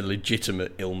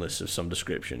illness of some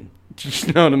description? Do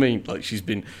you know what I mean? Like she's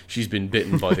been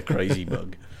bitten by the crazy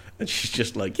bug, and she's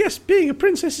just like, yes, being a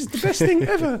princess is the best thing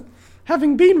ever,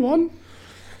 having been one.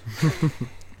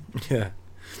 Yeah.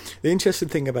 The interesting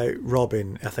thing about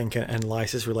Robin, I think, and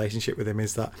Lysa's relationship with him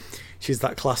is that she's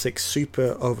that classic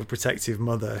super overprotective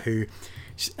mother who,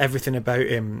 everything about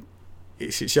him,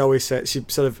 she always says, she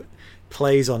sort of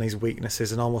plays on his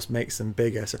weaknesses and almost makes them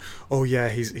bigger. So, oh yeah,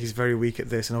 he's very weak at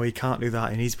this, and oh, he can't do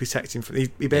that, and he's protecting from, he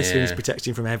basically needs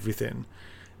protecting from everything,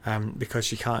 because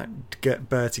she can't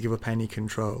bear to give up any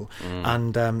control.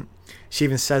 And she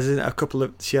even says it,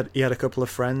 he had a couple of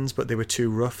friends, but they were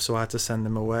too rough, so I had to send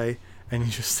them away. And you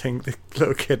just think the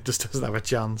little kid just doesn't have a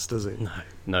chance, does he?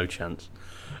 No chance.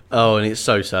 Oh, and it's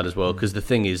so sad as well, because the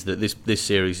thing is that this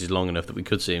series is long enough that we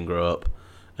could see him grow up.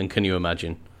 And can you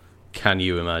imagine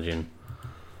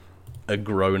a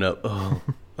grown-up,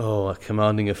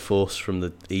 commanding a force from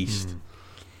the east,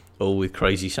 all with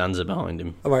crazy Sansa behind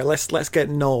him? All right, let's get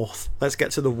north. Let's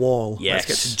get to the Wall. Yes.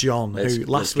 Let's get to Jon, who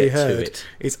let's we get to heard it.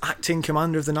 is acting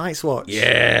commander of the Night's Watch.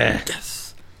 Yeah.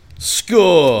 Yes.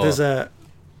 Score!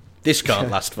 This can't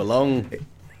last for long.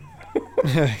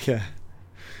 yeah.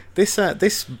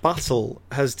 This battle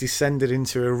has descended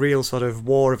into a real sort of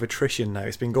war of attrition now.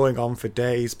 It's been going on for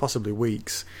days, possibly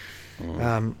weeks.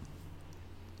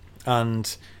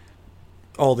 And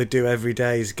all they do every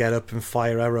day is get up and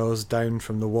fire arrows down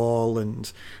from the wall,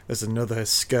 and there's another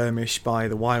skirmish by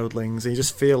the wildlings, and you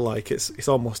just feel like it's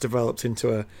almost developed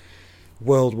into a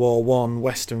World War I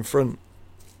Western Front.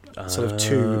 sort of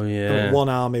two, one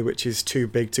army which is too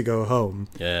big to go home,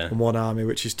 and one army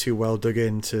which is too well dug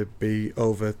in to be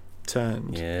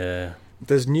overturned. Yeah.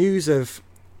 There's news of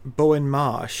Bowen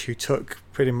Marsh, who took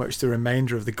pretty much the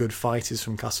remainder of the good fighters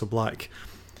from Castle Black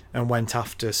and went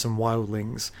after some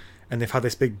wildlings, and they've had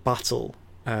this big battle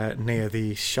near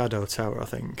the Shadow Tower, I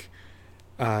think,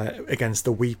 against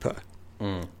the Weeper.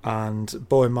 And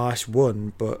Bowen Marsh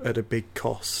won, but at a big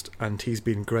cost, and he's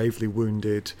been gravely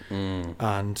wounded,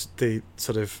 and the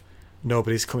sort of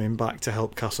nobody's coming back to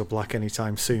help Castle Black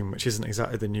anytime soon, which isn't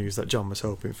exactly the news that John was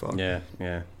hoping for.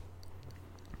 Yeah.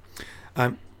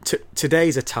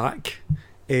 Today's attack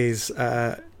is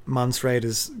Mance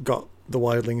Rayder's got the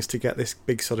wildlings to get this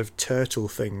big sort of turtle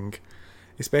thing.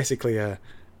 It's basically a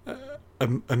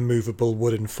movable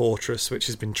wooden fortress which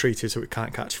has been treated so it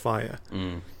can't catch fire.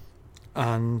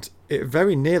 And it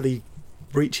very nearly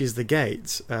breaches the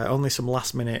gates. Only some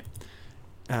last minute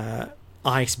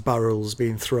ice barrels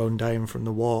being thrown down from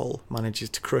the wall manages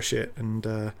to crush it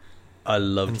and I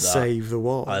loved that. Save the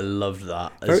wall. I loved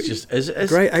that. It's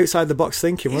great outside the box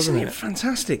thinking, wasn't it?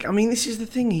 Fantastic. I mean, this is the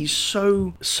thing. He's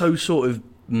so sort of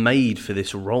made for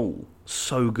this role.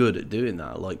 So good at doing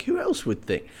that. Like, who else would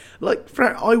think? Like,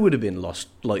 I would have been lost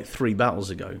like 3 battles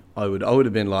ago. I would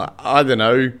have been like, I don't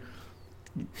know,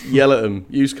 yell at them,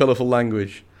 use colourful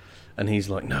language. And he's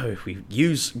like, no, if we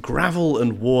use gravel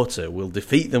and water, we'll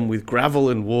defeat them with gravel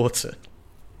and water.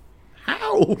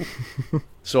 How?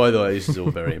 So I thought this is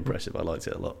all very impressive. I liked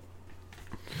it a lot.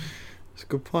 It's a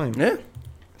good point. Yeah.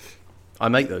 I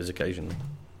make those occasionally.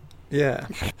 Yeah.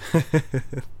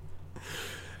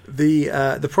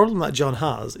 The problem that John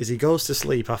has is he goes to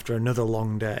sleep after another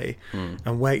long day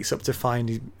and wakes up to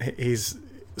find he's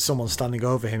someone standing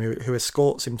over him who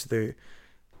escorts him to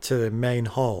the main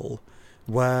hall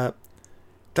where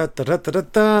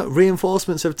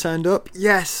reinforcements have turned up.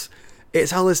 Yes,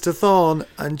 it's Alistair Thorne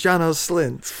and Janos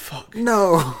Slint. Fuck.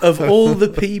 No. Of all the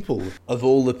people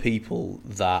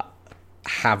that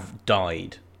have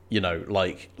died, you know,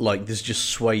 like there's just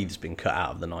swathes been cut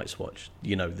out of the Night's Watch.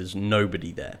 You know, there's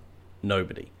nobody there.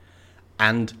 Nobody.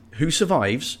 And who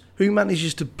survives? Who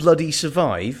manages to bloody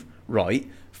survive? Right.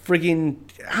 Friggin'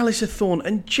 Alistair Thorne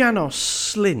and Janos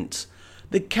Slint.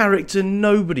 The character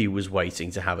nobody was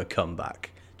waiting to have a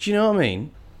comeback. Do you know what I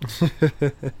mean?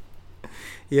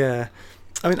 Yeah.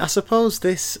 I mean, I suppose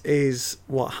this is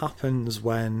what happens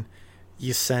when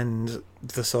you send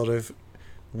the sort of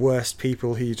worst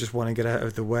people who you just want to get out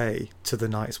of the way to the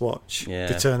Night's Watch. Yeah.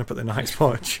 To turn up at the Night's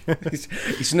Watch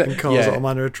It's not, and cause all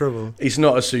manner of trouble. It's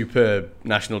not a superb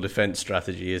national defence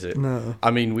strategy, is it? No.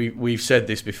 I mean, we've said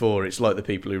this before. It's like the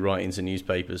people who write into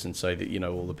newspapers and say that, you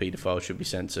know, all the paedophiles should be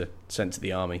sent to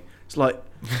the army. It's like,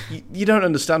 you don't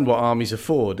understand what armies are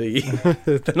for, do you?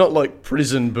 They're not like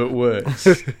prison, but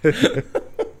worse.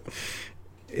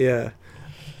 Yeah.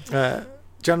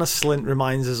 Janos Slint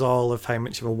reminds us all of how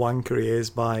much of a wanker he is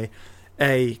by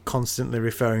A, constantly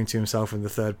referring to himself in the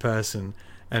third person,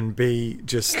 and B,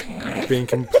 just being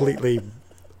completely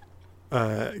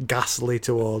ghastly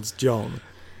towards John.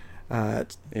 To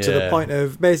the point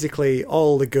of basically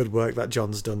all the good work that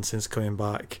John's done since coming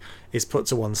back is put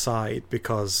to one side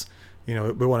because, you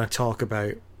know, we want to talk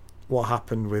about what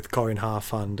happened with Corin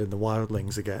Harfand and the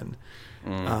Wildlings again.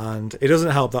 And it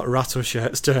doesn't help that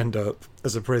Rattleshirt's turned up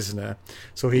as a prisoner,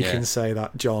 so he can say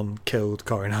that John killed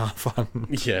Corin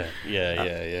Harfand.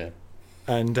 Yeah.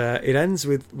 And it ends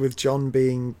with John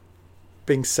being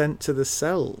sent to the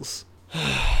cells.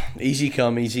 Easy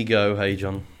come, easy go, hey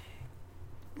John.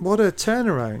 What a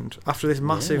turnaround after this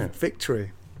massive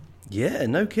victory. Yeah,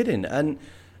 no kidding. And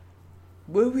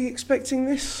were we expecting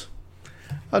this?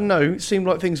 I don't know, it seemed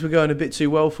like things were going a bit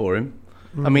too well for him.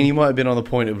 I mean, he might have been on the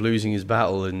point of losing his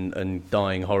battle and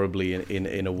dying horribly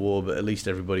in a war, but at least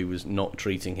everybody was not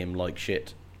treating him like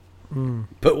shit.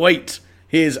 But wait,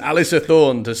 here's Alistair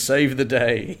Thorne to save the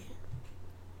day.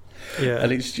 Yeah.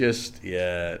 And it's just,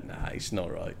 it's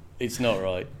not right. It's not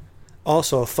right.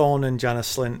 Also, Thorne and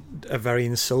Janos Slint are very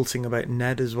insulting about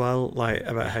Ned as well, like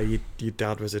about how your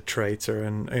dad was a traitor,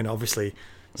 and you know, obviously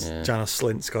Janos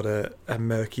Slint's got a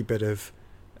murky bit of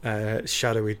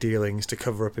shadowy dealings to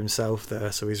cover up himself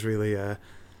there, so he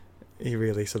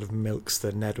really sort of milks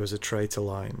the Ned was a traitor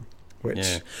line,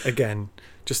 which again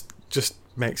just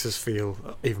makes us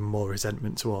feel even more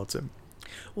resentment towards him.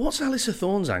 What's Alistair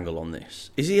Thorne's angle on this?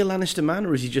 Is he a Lannister man,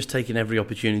 or is he just taking every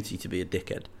opportunity to be a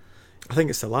dickhead? I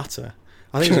think it's the latter.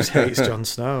 I think he just hates Jon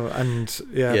Snow, and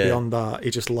beyond that,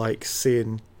 he just likes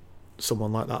seeing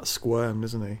someone like that squirm,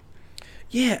 doesn't he?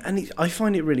 Yeah, and I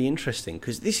find it really interesting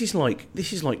because this is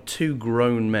like two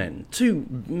grown men, two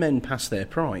men past their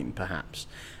prime, perhaps,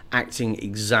 acting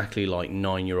exactly like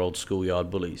 9-year-old schoolyard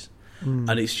bullies.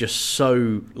 And it's just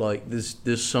so like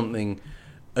there's something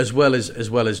as well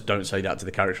as don't say that to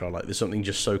the character I like. There's something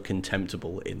just so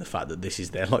contemptible in the fact that this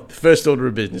is their like the first order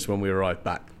of business when we arrive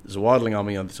back. There's a wildling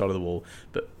army on the side of the wall,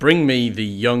 but bring me the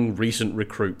young recent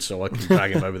recruit so I can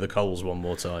drag him over the coals one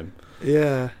more time.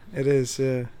 Yeah, it is.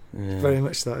 Yeah. Very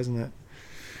much that, isn't it?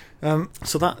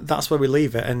 So that's where we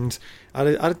leave it, and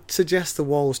I'd suggest the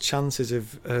wall's chances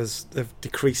have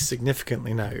decreased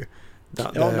significantly now.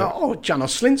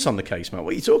 Janos Slint's on the case, Matt.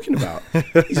 What are you talking about?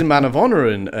 He's a man of honour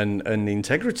and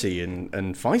integrity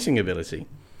and fighting ability.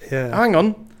 Yeah. Hang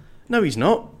on. No, he's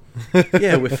not.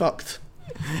 Yeah, we're fucked.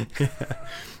 Yeah.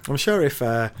 I'm sure if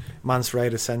Mance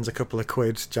Rayder sends a couple of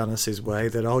quid Janos's way,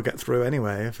 they'd all get through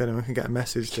anyway, if anyone can get a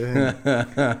message to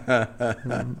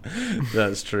him.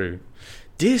 That's true.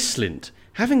 Dear Slint,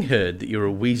 having heard that you're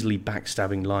a Weasley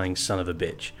backstabbing lying son of a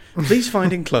bitch, please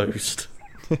find enclosed.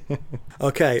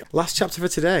 Okay, last chapter for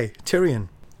today. Tyrion.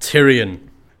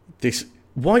 This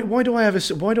why do I have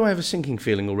a sinking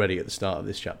feeling already at the start of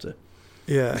this chapter?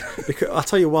 Yeah, because I'll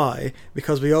tell you why.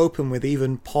 Because we open with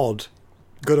even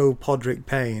good old Podrick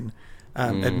Payne,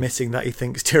 admitting that he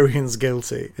thinks Tyrion's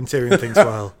guilty, and Tyrion thinks,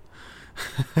 well,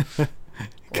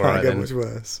 can't get much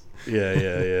worse.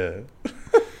 Yeah.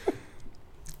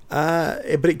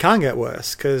 But it can get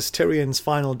worse, because Tyrion's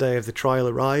final day of the trial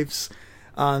arrives,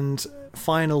 and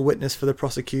final witness for the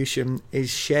prosecution is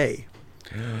Shay,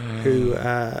 who,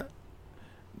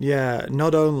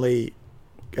 not only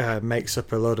makes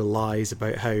up a load of lies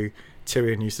about how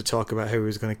Tyrion used to talk about how he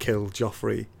was going to kill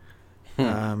Joffrey,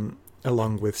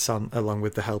 along with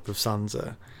the help of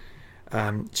Sansa.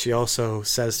 She also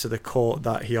says to the court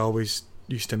that he always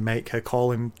used to make her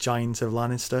call him Giant of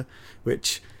Lannister,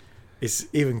 which is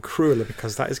even crueler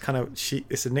because that is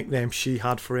it's a nickname she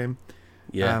had for him.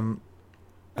 Yeah.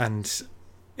 And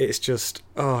it's just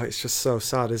so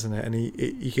sad, isn't it? And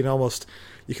you can almost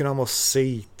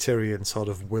see Tyrion sort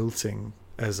of wilting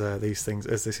as this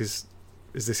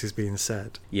is being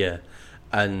said. Yeah,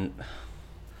 and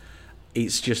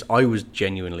it's just I was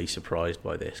genuinely surprised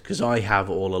by this because I have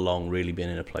all along really been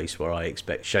in a place where I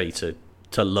expect Shay to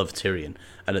love Tyrion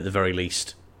and at the very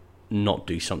least not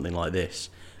do something like this.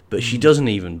 But she doesn't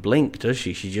even blink, does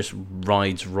she? She just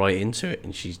rides right into it,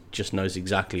 and she just knows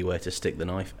exactly where to stick the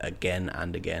knife again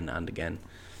and again and again.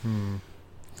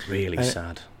 Really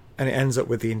sad. And it ends up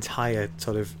with the entire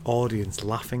sort of audience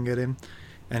laughing at him.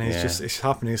 And it's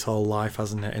happened his whole life,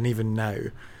 hasn't it? And even now,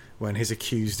 when he's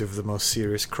accused of the most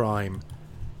serious crime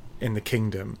in the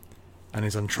kingdom and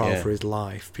is on trial for his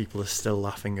life, people are still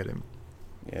laughing at him.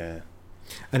 Yeah.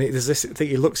 And there's this thing,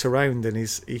 he looks around and he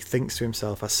thinks to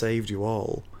himself, I saved you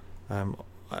all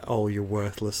your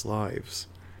worthless lives.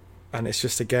 And it's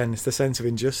just, again, it's the sense of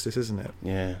injustice, isn't it?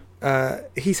 Yeah.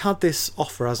 He's had this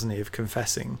offer, hasn't he, of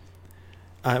confessing.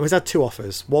 He's had two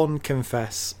offers. One,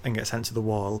 confess and get sent to the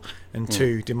wall, and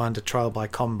two, demand a trial by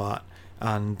combat,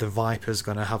 and the Viper's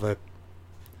going to have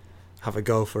a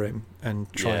go for him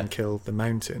and try and kill the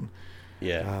Mountain.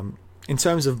 Yeah. In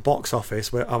terms of box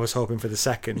office, I was hoping for the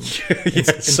second.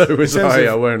 So was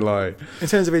I won't lie. In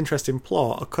terms of interesting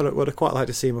plot, I would have quite liked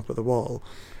to see him up at the wall.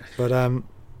 But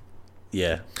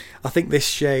yeah, I think this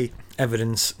Shay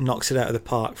evidence knocks it out of the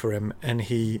park for him, and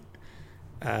he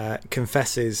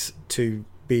confesses to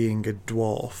being a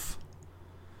dwarf.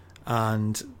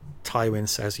 And Tywin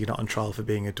says, you're not on trial for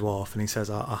being a dwarf, and he says,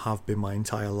 I have been my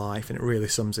entire life, and it really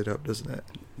sums it up, doesn't it?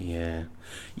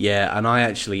 Yeah, and I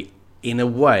actually, in a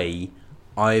way,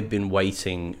 I've been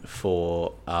waiting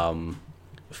for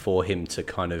him to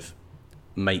kind of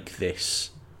make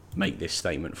this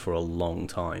statement for a long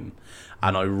time,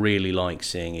 and I really like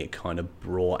seeing it kind of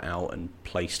brought out and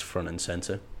placed front and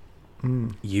center.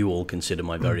 You all consider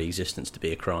my very existence to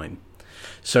be a crime.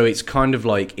 So it's kind of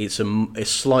like it's a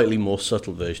slightly more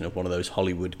subtle version of one of those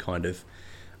Hollywood kind of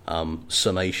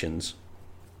summations,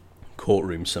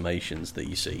 courtroom summations that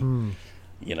you see.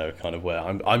 You know, kind of where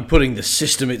I'm putting the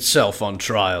system itself on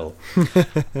trial.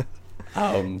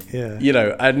 You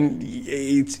know, and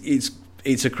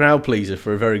it's a crowd pleaser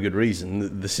for a very good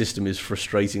reason. The system is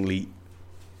frustratingly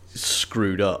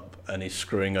screwed up and is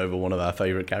screwing over one of our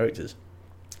favourite characters.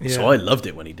 Yeah. So I loved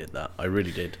it when he did that. I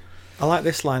really did. I like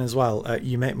this line as well.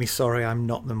 You make me sorry I'm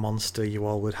not the monster you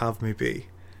all would have me be.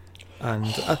 And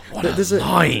what a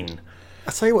line!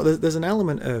 I tell you what, there's an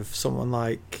element of someone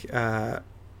like I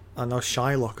know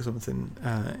Shylock or something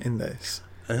in this.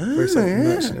 Very sort of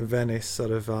Merchant of Venice, sort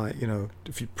of you know,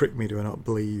 if you prick me, do I not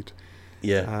bleed?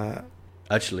 Yeah.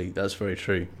 Actually, that's very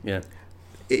true. Yeah.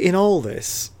 In all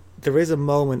this, there is a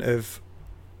moment of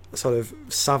sort of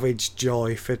savage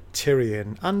joy for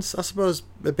Tyrion, and I suppose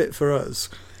a bit for us,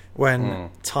 when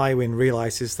Tywin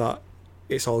realises that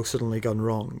it's all suddenly gone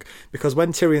wrong. Because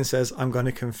when Tyrion says, "I'm going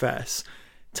to confess,"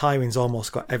 Tywin's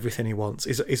almost got everything he wants.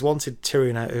 He's wanted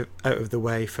Tyrion out of the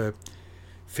way for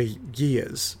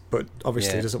years, but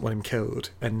obviously he doesn't want him killed,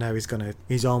 and now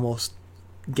he's almost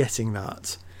getting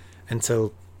that,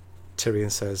 until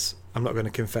Tyrion says, "I'm not going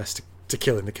to confess to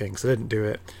killing the king, so I didn't do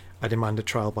it. I demand a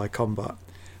trial by combat."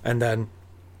 And then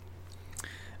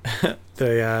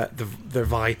the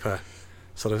Viper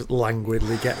sort of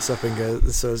languidly gets up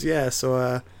and says, "Yeah, so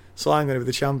I'm going to be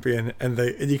the champion." And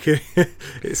you can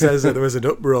it says that there was an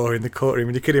uproar in the courtroom,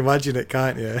 and you can imagine it,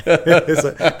 can't you? It's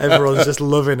like everyone's just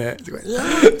loving it.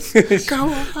 It's like, yes, go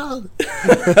on.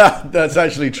 That's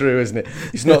actually true, isn't it?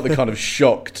 It's not the kind of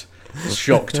shocked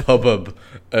hubbub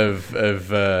of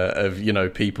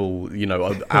people,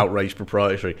 outraged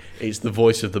proprietary. It's the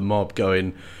voice of the mob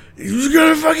going, "He's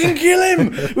gonna fucking kill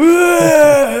him!"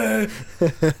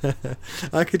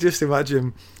 I could just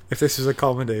imagine, if this was a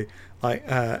comedy, like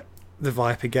the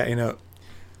Viper getting up,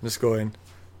 just going,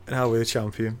 "Now we're the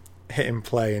champion," hitting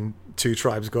play, and two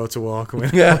tribes go to war.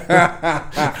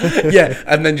 Yeah,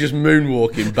 and then just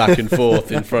moonwalking back and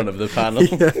forth in front of the panel.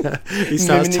 Yeah. He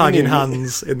starts tagging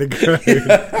hands in the ground.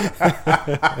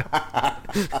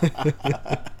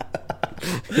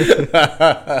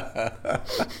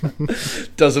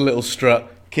 Does a little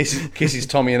strut, kisses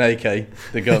Tommy and AK,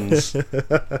 the guns.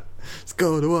 Let's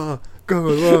go to war.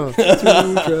 Go to war. Two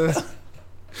tribes.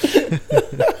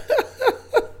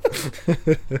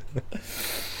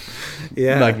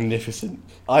 Yeah, magnificent.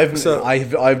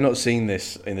 I've not seen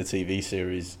this in the TV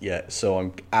series yet, so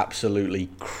I'm absolutely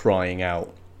crying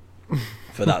out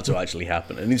for that to actually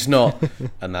happen, and it's not,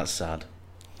 and that's sad.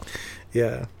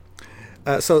 Yeah.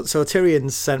 So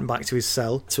Tyrion's sent back to his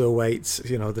cell to await,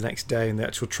 the next day in the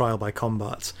actual trial by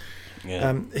combat.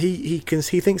 Yeah. He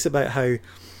thinks about how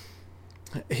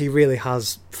he really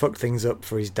has fucked things up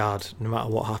for his dad, no matter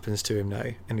what happens to him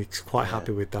now, and he's quite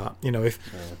happy with that.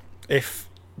 If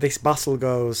this battle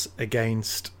goes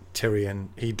against Tyrion,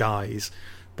 he dies,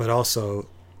 but also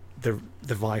the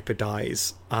Viper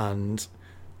dies, and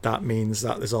that means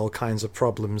that there's all kinds of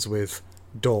problems with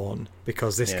Dawn,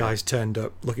 because this guy's turned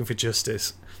up looking for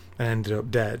justice and ended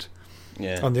up dead.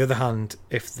 Yeah. On the other hand,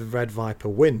 if the Red Viper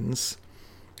wins,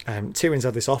 Tyrion's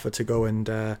had this offer to go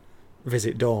and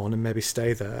visit Dawn and maybe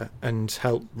stay there and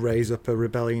help raise up a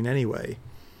rebellion anyway.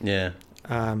 Yeah.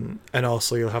 And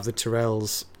also you'll have the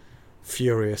Tyrells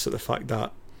furious at the fact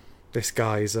that this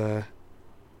guy's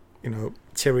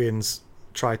Tyrion's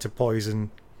tried to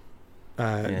poison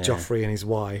Joffrey and his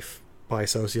wife by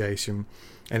association,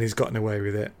 and he's gotten away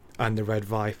with it, and the Red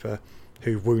Viper,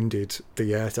 who wounded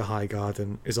the heir to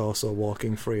Highgarden, is also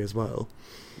walking free as well.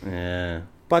 Yeah.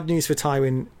 Bad news for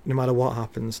Tywin no matter what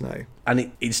happens now.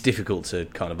 And it's difficult to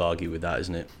kind of argue with that,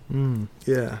 isn't it?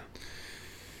 Yeah.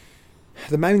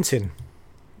 The Mountain.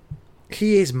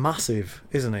 He is massive,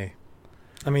 isn't he?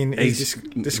 I mean, he's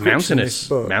mountainous.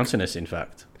 Mountainous, in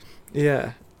fact.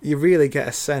 Yeah. You really get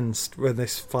a sense when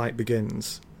this fight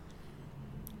begins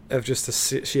of just the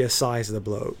sheer size of the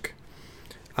bloke.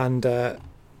 And the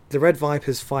Red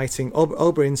Viper's fighting...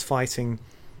 Oberyn's fighting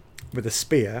with a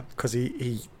spear, because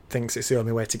he thinks it's the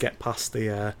only way to get past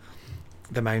the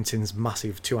Mountain's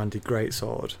massive two-handed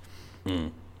greatsword.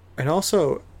 And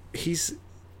also, he's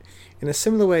in a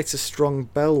similar way to Strong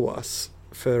Belwas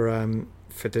for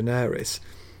Daenerys.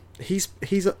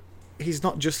 He's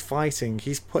not just fighting;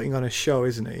 he's putting on a show,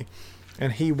 isn't he?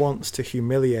 And he wants to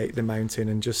humiliate the Mountain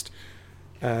and just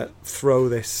throw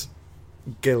this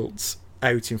guilt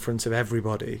out in front of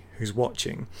everybody who's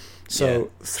watching.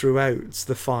 So throughout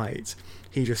the fight,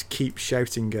 he just keeps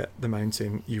shouting at the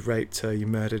Mountain, "You raped her, you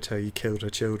murdered her, you killed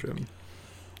her children."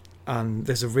 And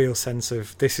there's a real sense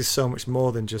of this is so much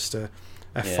more than just a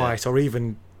fight, or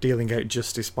even dealing out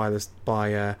justice by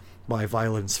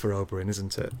violence for Oberyn,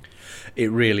 isn't it? It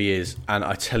really is. And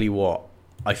I tell you what,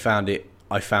 I found it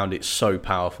so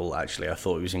powerful, actually. I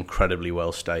thought it was incredibly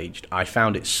well staged. I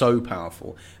found it so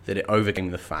powerful that it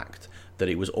overcame the fact that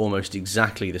it was almost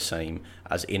exactly the same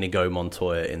as Inigo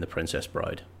Montoya in The Princess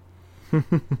Bride.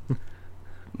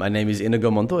 "My name is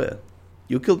Inigo Montoya.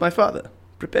 You killed my father.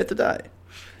 Prepare to die."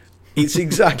 It's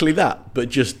exactly that, but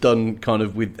just done kind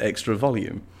of with extra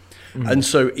volume. And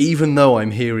so even though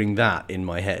I'm hearing that in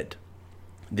my head,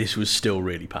 this was still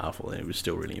really powerful, and it was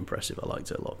still really impressive. I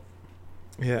liked it a lot.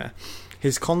 Yeah.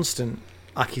 His constant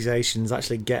accusations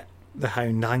actually get the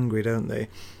Hound angry, don't they?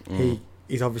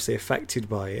 He's obviously affected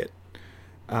by it,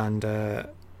 and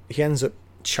he ends up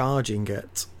charging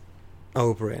at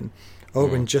Oberyn.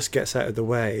 Oberyn just gets out of the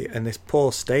way, and this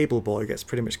poor stable boy gets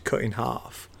pretty much cut in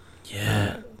half.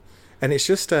 Yeah. And it's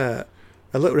just a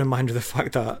little reminder of the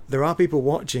fact that there are people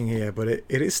watching here, but it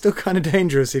is still kind of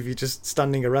dangerous if you're just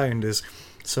standing around as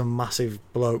some massive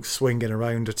bloke swinging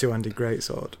around a two-handed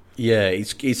greatsword. Yeah,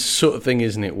 it's sort of thing,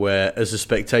 isn't it, where as a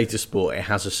spectator sport, it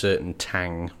has a certain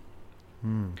tang.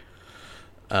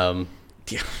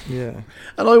 Yeah.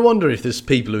 And I wonder if there's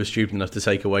people who are stupid enough to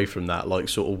take away from that, like,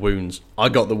 sort of wounds. I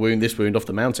got this wound off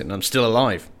the mountain, and I'm still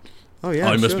alive. Oh, yeah.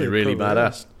 I must be really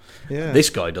badass. Yeah. This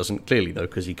guy doesn't, clearly, though,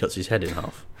 because he cuts his head in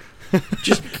half.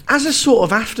 Just as a sort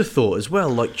of afterthought as well,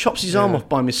 like chops his arm off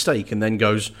by mistake and then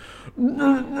goes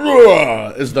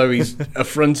as though he's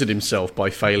affronted himself by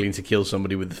failing to kill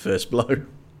somebody with the first blow.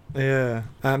 Yeah.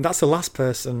 That's the last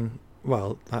person.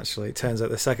 Well, actually, it turns out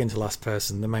the second to last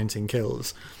person the mountain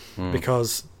kills,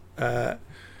 because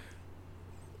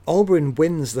Oberyn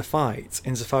wins the fight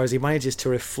insofar as he manages to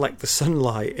reflect the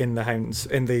sunlight in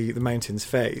the mountain's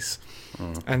face,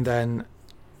 and then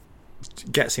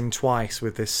gets him twice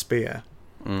with this spear,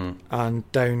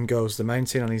 and down goes the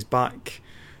mountain on his back.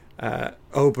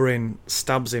 Oberyn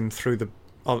stabs him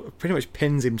pretty much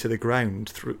pins him to the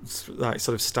ground, sort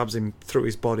of stabs him through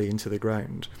his body into the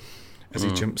ground as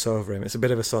he jumps over him. It's a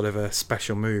bit of a sort of a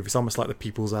special move. It's almost like the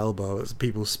people's elbow, it's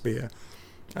people's spear,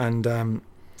 and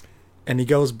he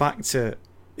goes back to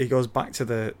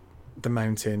the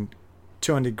mountain,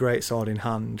 two-handed greatsword in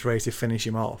hand, ready to finish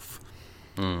him off.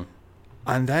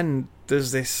 And then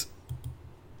there's this.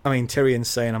 I mean,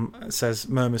 Tyrion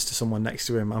murmurs to someone next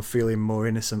to him, "I'm feeling more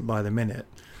innocent by the minute."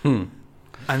 And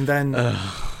then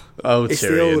it's Tyrion.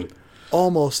 the old,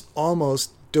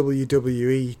 almost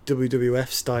WWE, WWF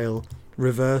style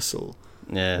reversal,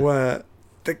 where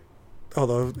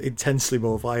although intensely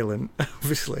more violent,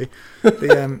 obviously,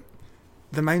 the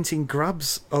mountain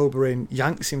grabs Oberyn,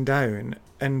 yanks him down,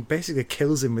 and basically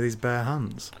kills him with his bare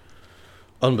hands.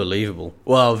 Unbelievable.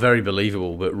 Well, very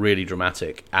believable, but really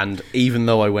dramatic. And even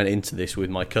though I went into this with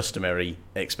my customary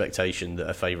expectation that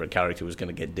a favourite character was going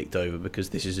to get dicked over because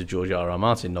this is a George R.R.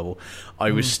 Martin novel, I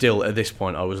was still, at this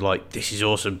point, I was like, this is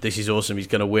awesome, he's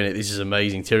going to win it, this is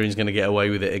amazing, Tyrion's going to get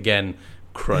away with it again.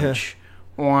 Crunch.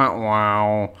 Yeah.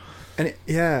 Wow. And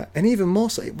and even more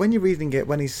so, when you're reading it,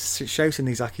 when he's shouting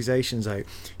these accusations out,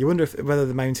 you wonder whether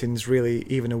the mountain's really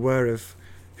even aware of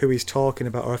who he's talking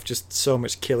about, or if just so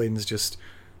much killing's just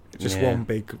one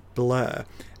big blur.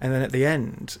 And then at the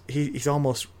end, he's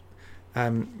almost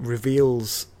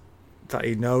reveals that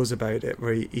he knows about it,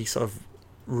 where he sort of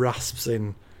rasps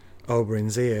in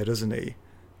Oberyn's ear, doesn't he?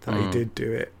 That he did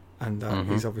do it, and that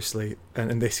he's obviously,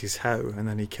 and this is how, and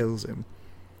then he kills him.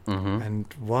 And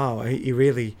wow, he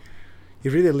really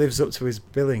lives up to his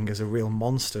billing as a real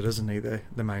monster, doesn't he?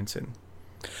 The mountain.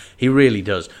 He really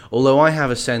does. Although I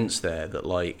have a sense there that,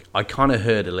 like, I kind of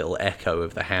heard a little echo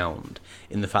of the Hound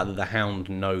in the fact that the Hound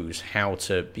knows how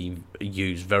to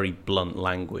use very blunt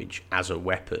language as a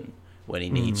weapon when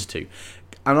he needs to.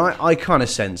 And I kind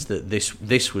of sense that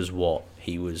this was what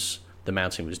the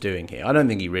mountain was doing here. I don't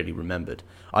think he really remembered.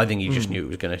 I think he just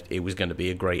knew it was going to be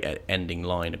a great ending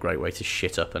line, a great way to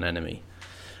shit up an enemy.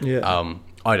 Yeah.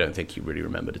 I don't think he really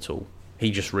remembered at all. He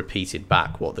just repeated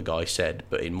back what the guy said,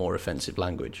 but in more offensive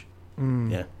language.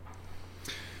 Yeah.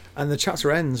 And the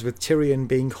chapter ends with Tyrion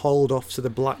being hauled off to the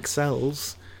Black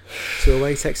Cells to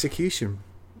await execution.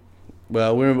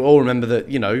 Well, we all remember that,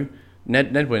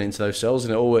 Ned went into those cells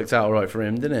and it all worked out all right for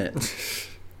him, didn't it?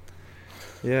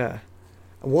 Yeah.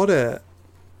 What a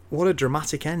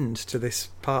dramatic end to this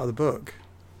part of the book.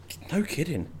 No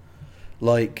kidding.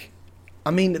 Like,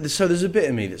 I mean, so there's a bit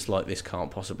of me that's like, this can't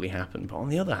possibly happen. But on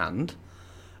the other hand,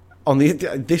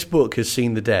 this book has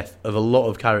seen the death of a lot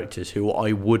of characters who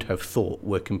I would have thought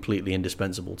were completely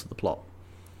indispensable to the plot.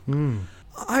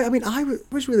 I mean, I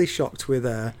was really shocked with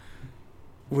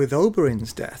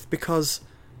Oberyn's death, because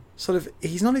sort of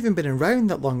he's not even been around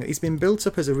that long. He's been built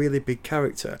up as a really big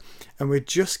character, and we're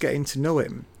just getting to know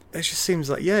him. It just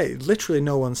seems like, literally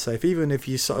no one's safe, even if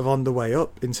you're sort of on the way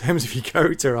up in terms of your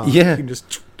character arc. You can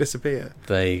just disappear.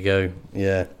 There you go.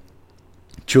 Yeah.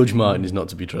 George Martin is not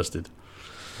to be trusted.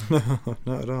 No,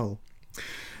 not at all.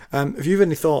 Have you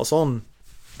any thoughts on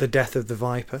the death of the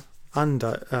Viper? And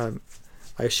I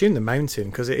assume the mountain,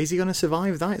 because is he going to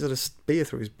survive that? Is it a spear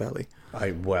through his belly?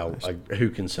 Who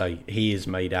can say? He is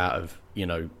made out of,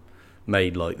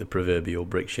 made like the proverbial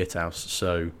brick shithouse,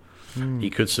 so he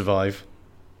could survive.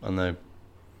 I know.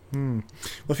 Well,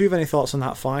 if you have any thoughts on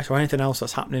that fight or anything else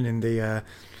that's happening in the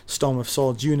Storm of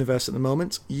Swords universe at the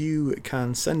moment, you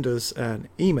can send us an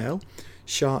email,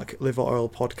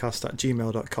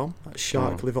 sharkliveroilpodcast@gmail.com. That's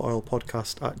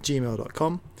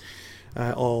sharkliveroilpodcast@gmail.com.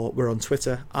 or we're on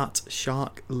Twitter at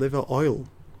Shark Liver Oil.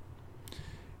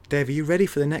 Dave, are you ready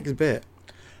for the next bit?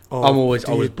 I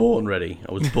was born ready.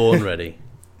 I was born ready.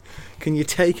 Can you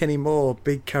take any more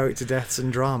big character deaths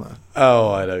and drama? Oh,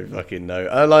 I don't fucking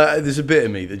know. There's a bit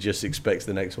of me that just expects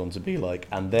the next one to be like,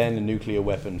 and then a nuclear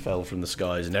weapon fell from the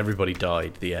skies and everybody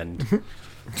died. The end.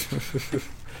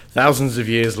 Thousands of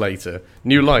years later,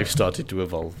 new life started to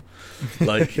evolve.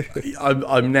 Like,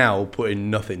 I'm now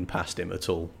putting nothing past him at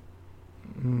all.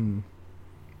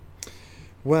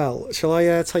 Well, shall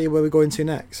I tell you where we're going to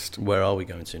next? Where are we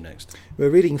going to next?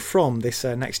 We're reading from this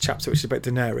next chapter, which is about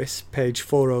Daenerys, page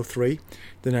 403.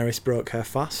 Daenerys broke her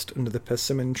fast under the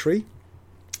persimmon tree.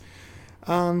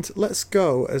 And let's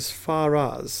go as far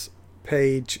as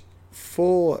page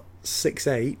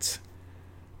 468,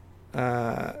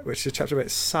 which is a chapter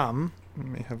about Sam. Let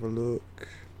me have a look.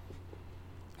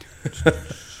 I'm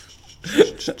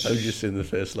just in the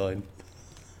first line.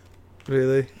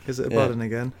 Really? Is it a bad one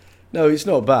again? No, it's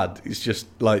not bad. It's just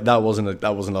like that wasn't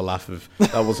a laugh of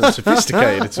that wasn't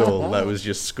sophisticated at all. That was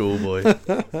just schoolboy.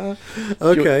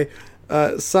 Okay,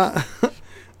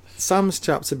 Sam's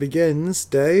chapter begins.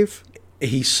 Dave.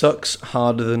 He sucks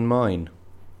harder than mine.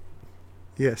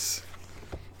 Yes.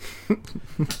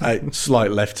 A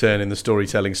slight left turn in the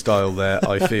storytelling style there,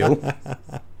 I feel.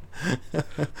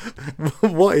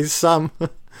 What is Sam?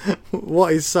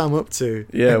 What is Sam up to?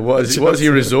 Yeah, what's he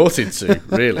resorted to?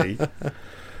 Really,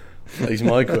 is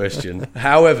my question.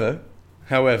 However,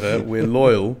 we're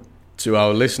loyal to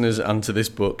our listeners and to this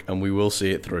book, and we will see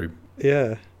it through.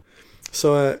 Yeah.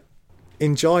 So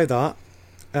enjoy that.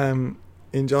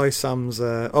 Enjoy Sam's.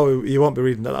 You won't be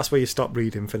reading that. That's where you stop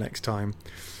reading for next time,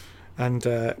 and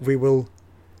we will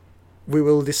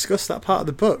discuss that part of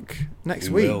the book next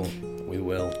week. We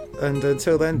will. And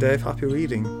until then, Dave, happy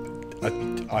reading.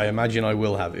 I imagine I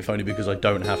will have, if only because I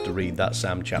don't have to read that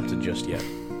Sam chapter just yet.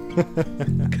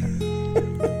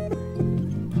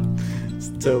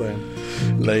 Till then.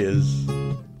 Laters.